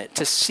sin in it,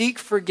 to seek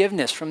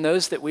forgiveness from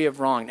those that we have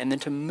wronged, and then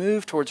to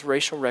move towards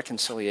racial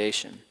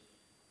reconciliation.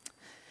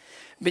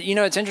 But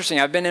it's interesting.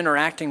 I've been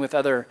interacting with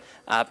other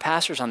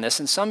pastors on this,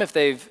 and some, if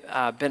they've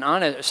been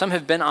honest, some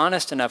have been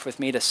honest enough with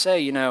me to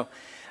say,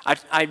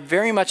 I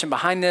very much am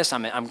behind this.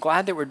 I'm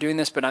glad that we're doing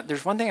this, but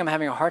there's one thing I'm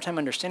having a hard time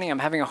understanding. I'm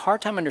having a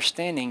hard time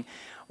understanding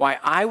why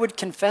I would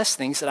confess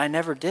things that I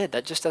never did.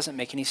 That just doesn't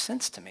make any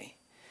sense to me.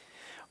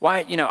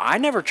 Why, I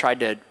never tried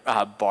to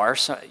bar,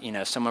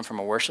 someone from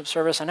a worship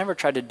service. I never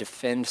tried to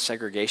defend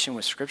segregation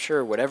with Scripture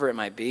or whatever it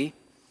might be.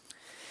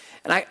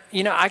 And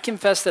I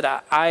confess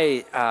that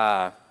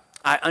I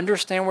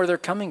understand where they're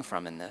coming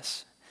from in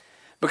this.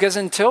 Because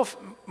until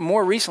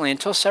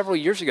several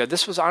years ago,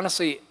 this was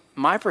honestly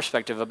my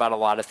perspective about a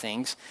lot of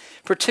things,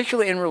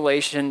 particularly in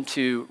relation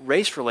to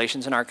race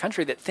relations in our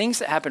country, that things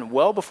that happened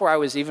well before I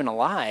was even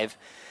alive,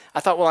 I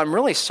thought, well, I'm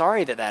really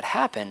sorry that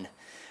happened,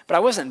 but I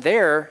wasn't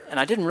there, and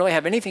I didn't really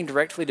have anything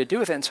directly to do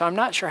with it, and so I'm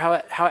not sure how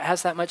it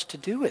has that much to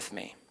do with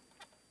me.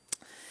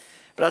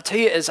 But I'll tell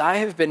you, as I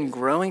have been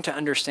growing to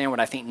understand what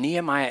I think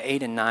Nehemiah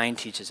 8 and 9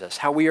 teaches us,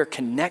 how we are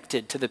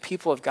connected to the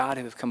people of God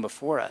who have come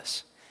before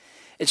us,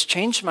 it's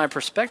changed my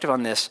perspective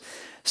on this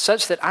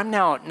such that I'm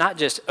now not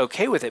just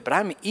okay with it, but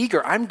I'm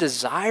eager, I'm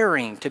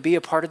desiring to be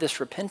a part of this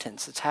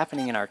repentance that's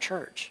happening in our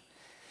church.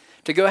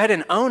 To go ahead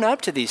and own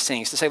up to these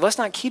things, to say, let's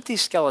not keep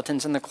these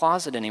skeletons in the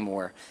closet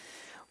anymore.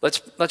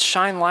 Let's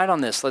shine light on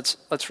this.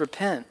 Let's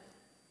repent.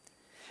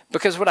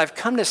 Because what I've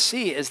come to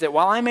see is that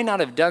while I may not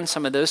have done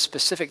some of those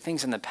specific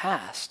things in the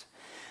past,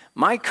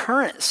 my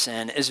current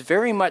sin is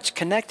very much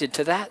connected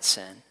to that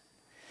sin.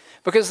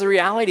 Because the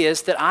reality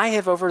is that I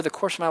have, over the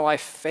course of my life,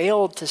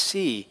 failed to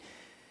see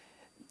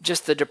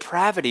just the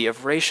depravity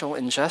of racial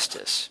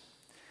injustice.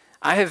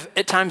 I have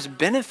at times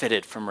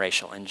benefited from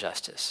racial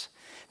injustice.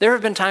 There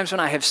have been times when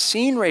I have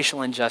seen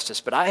racial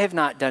injustice, but I have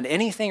not done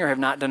anything or have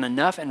not done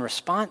enough in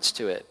response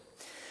to it.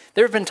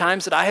 There have been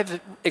times that I have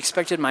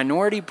expected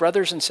minority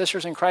brothers and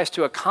sisters in Christ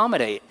to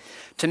accommodate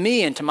to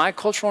me and to my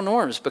cultural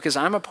norms because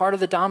I'm a part of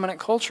the dominant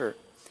culture.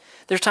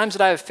 There's times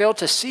that I have failed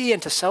to see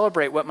and to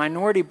celebrate what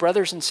minority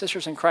brothers and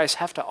sisters in Christ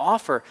have to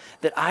offer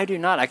that I do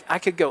not. I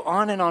could go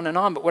on and on and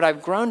on, but what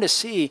I've grown to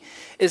see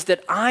is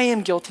that I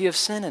am guilty of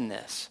sin in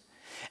this.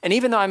 And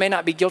even though I may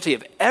not be guilty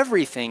of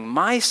everything,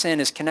 my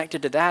sin is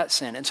connected to that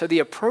sin. And so the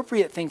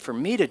appropriate thing for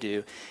me to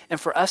do and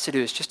for us to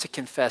do is just to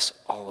confess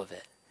all of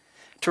it,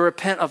 to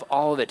repent of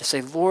all of it, to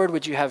say, Lord,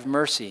 would you have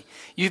mercy?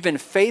 You've been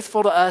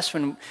faithful to us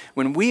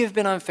when we have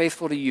been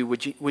unfaithful to you.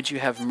 Would you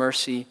have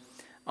mercy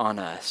on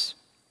us?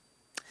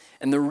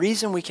 And the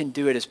reason we can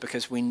do it is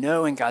because we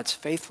know in God's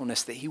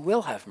faithfulness that he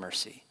will have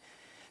mercy,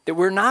 that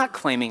we're not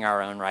claiming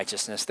our own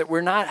righteousness, that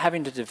we're not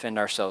having to defend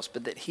ourselves,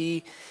 but that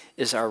he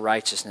is our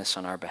righteousness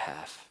on our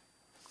behalf.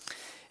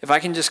 If I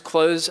can just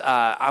close,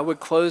 I would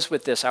close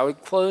with this. I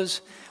would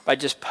close by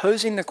just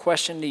posing the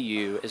question to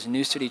you as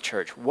New City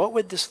Church. What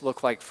would this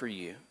look like for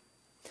you?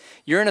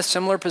 You're in a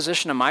similar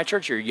position to my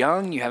church. You're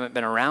young. You haven't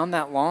been around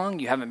that long.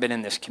 You haven't been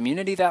in this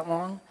community that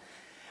long.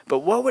 But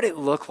what would it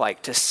look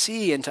like to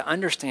see and to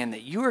understand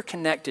that you are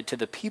connected to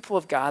the people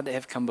of God that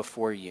have come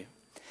before you,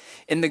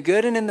 in the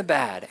good and in the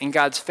bad, in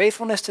God's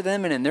faithfulness to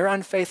them and in their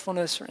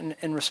unfaithfulness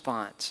in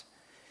response?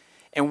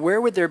 And where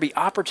would there be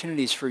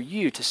opportunities for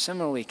you to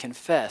similarly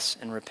confess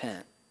and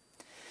repent?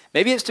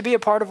 Maybe it's to be a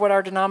part of what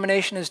our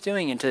denomination is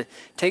doing and to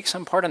take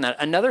some part in that.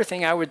 Another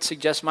thing I would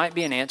suggest might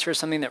be an answer is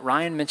something that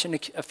Ryan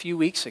mentioned a few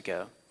weeks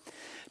ago.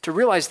 To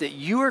realize that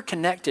you are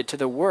connected to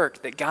the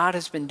work that God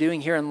has been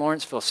doing here in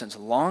Lawrenceville since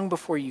long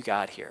before you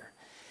got here.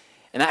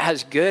 And that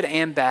has good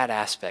and bad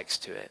aspects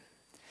to it.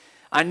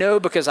 I know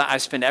because I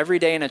spend every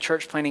day in a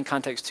church planting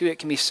context too, it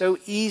can be so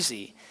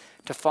easy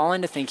to fall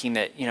into thinking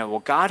that, well,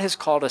 God has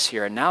called us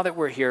here, and now that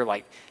we're here,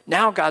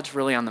 now God's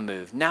really on the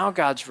move. Now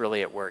God's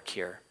really at work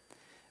here.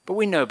 But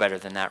we know better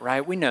than that,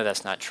 right? We know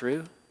that's not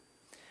true.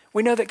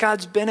 We know that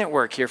God's been at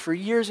work here for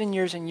years and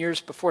years and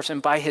years before us,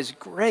 and by his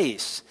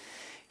grace,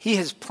 he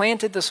has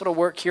planted this little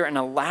work here and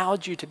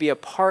allowed you to be a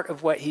part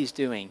of what he's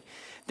doing.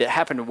 That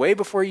happened way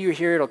before you were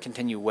here. It'll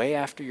continue way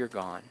after you're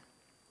gone.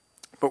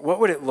 But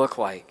what would it look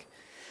like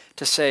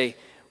to say,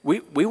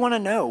 we want to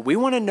know. We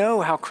want to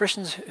know how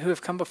Christians who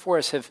have come before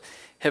us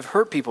have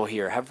hurt people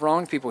here, have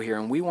wronged people here,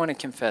 and we want to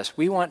confess.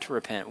 We want to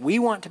repent. We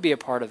want to be a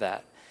part of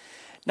that.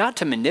 Not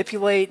to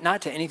manipulate,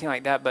 not to anything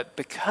like that, but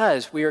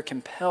because we are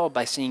compelled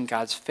by seeing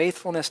God's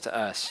faithfulness to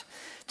us,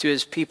 to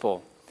his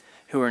people,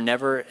 who are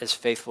never as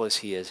faithful as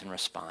he is in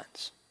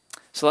response.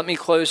 So let me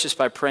close just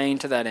by praying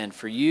to that end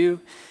for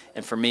you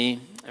and for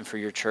me and for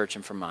your church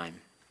and for mine.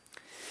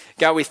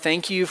 God, we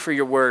thank you for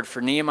your word.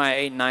 For Nehemiah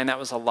 8 and 9, that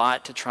was a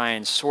lot to try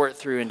and sort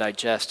through and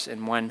digest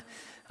in one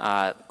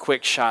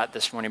quick shot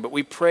this morning. But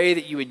we pray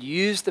that you would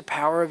use the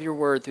power of your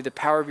word through the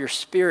power of your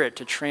Spirit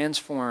to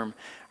transform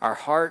our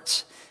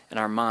hearts and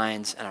our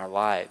minds and our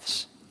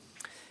lives.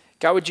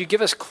 God, would you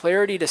give us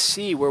clarity to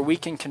see where we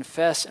can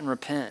confess and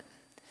repent?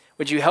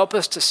 Would you help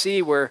us to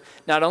see where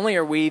not only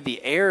are we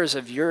the heirs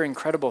of your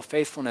incredible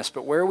faithfulness,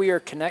 but where we are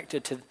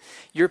connected to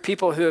your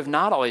people who have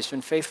not always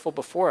been faithful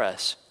before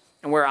us,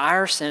 and where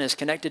our sin is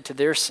connected to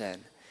their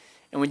sin.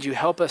 And would you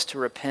help us to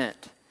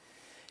repent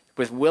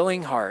with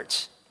willing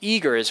hearts,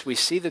 eager as we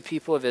see the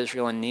people of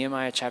Israel in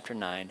Nehemiah chapter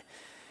 9,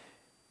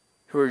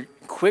 who are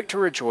quick to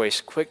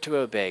rejoice, quick to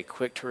obey,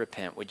 quick to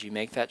repent. Would you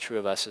make that true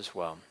of us as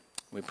well?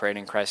 We pray it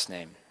in Christ's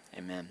name.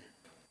 Amen.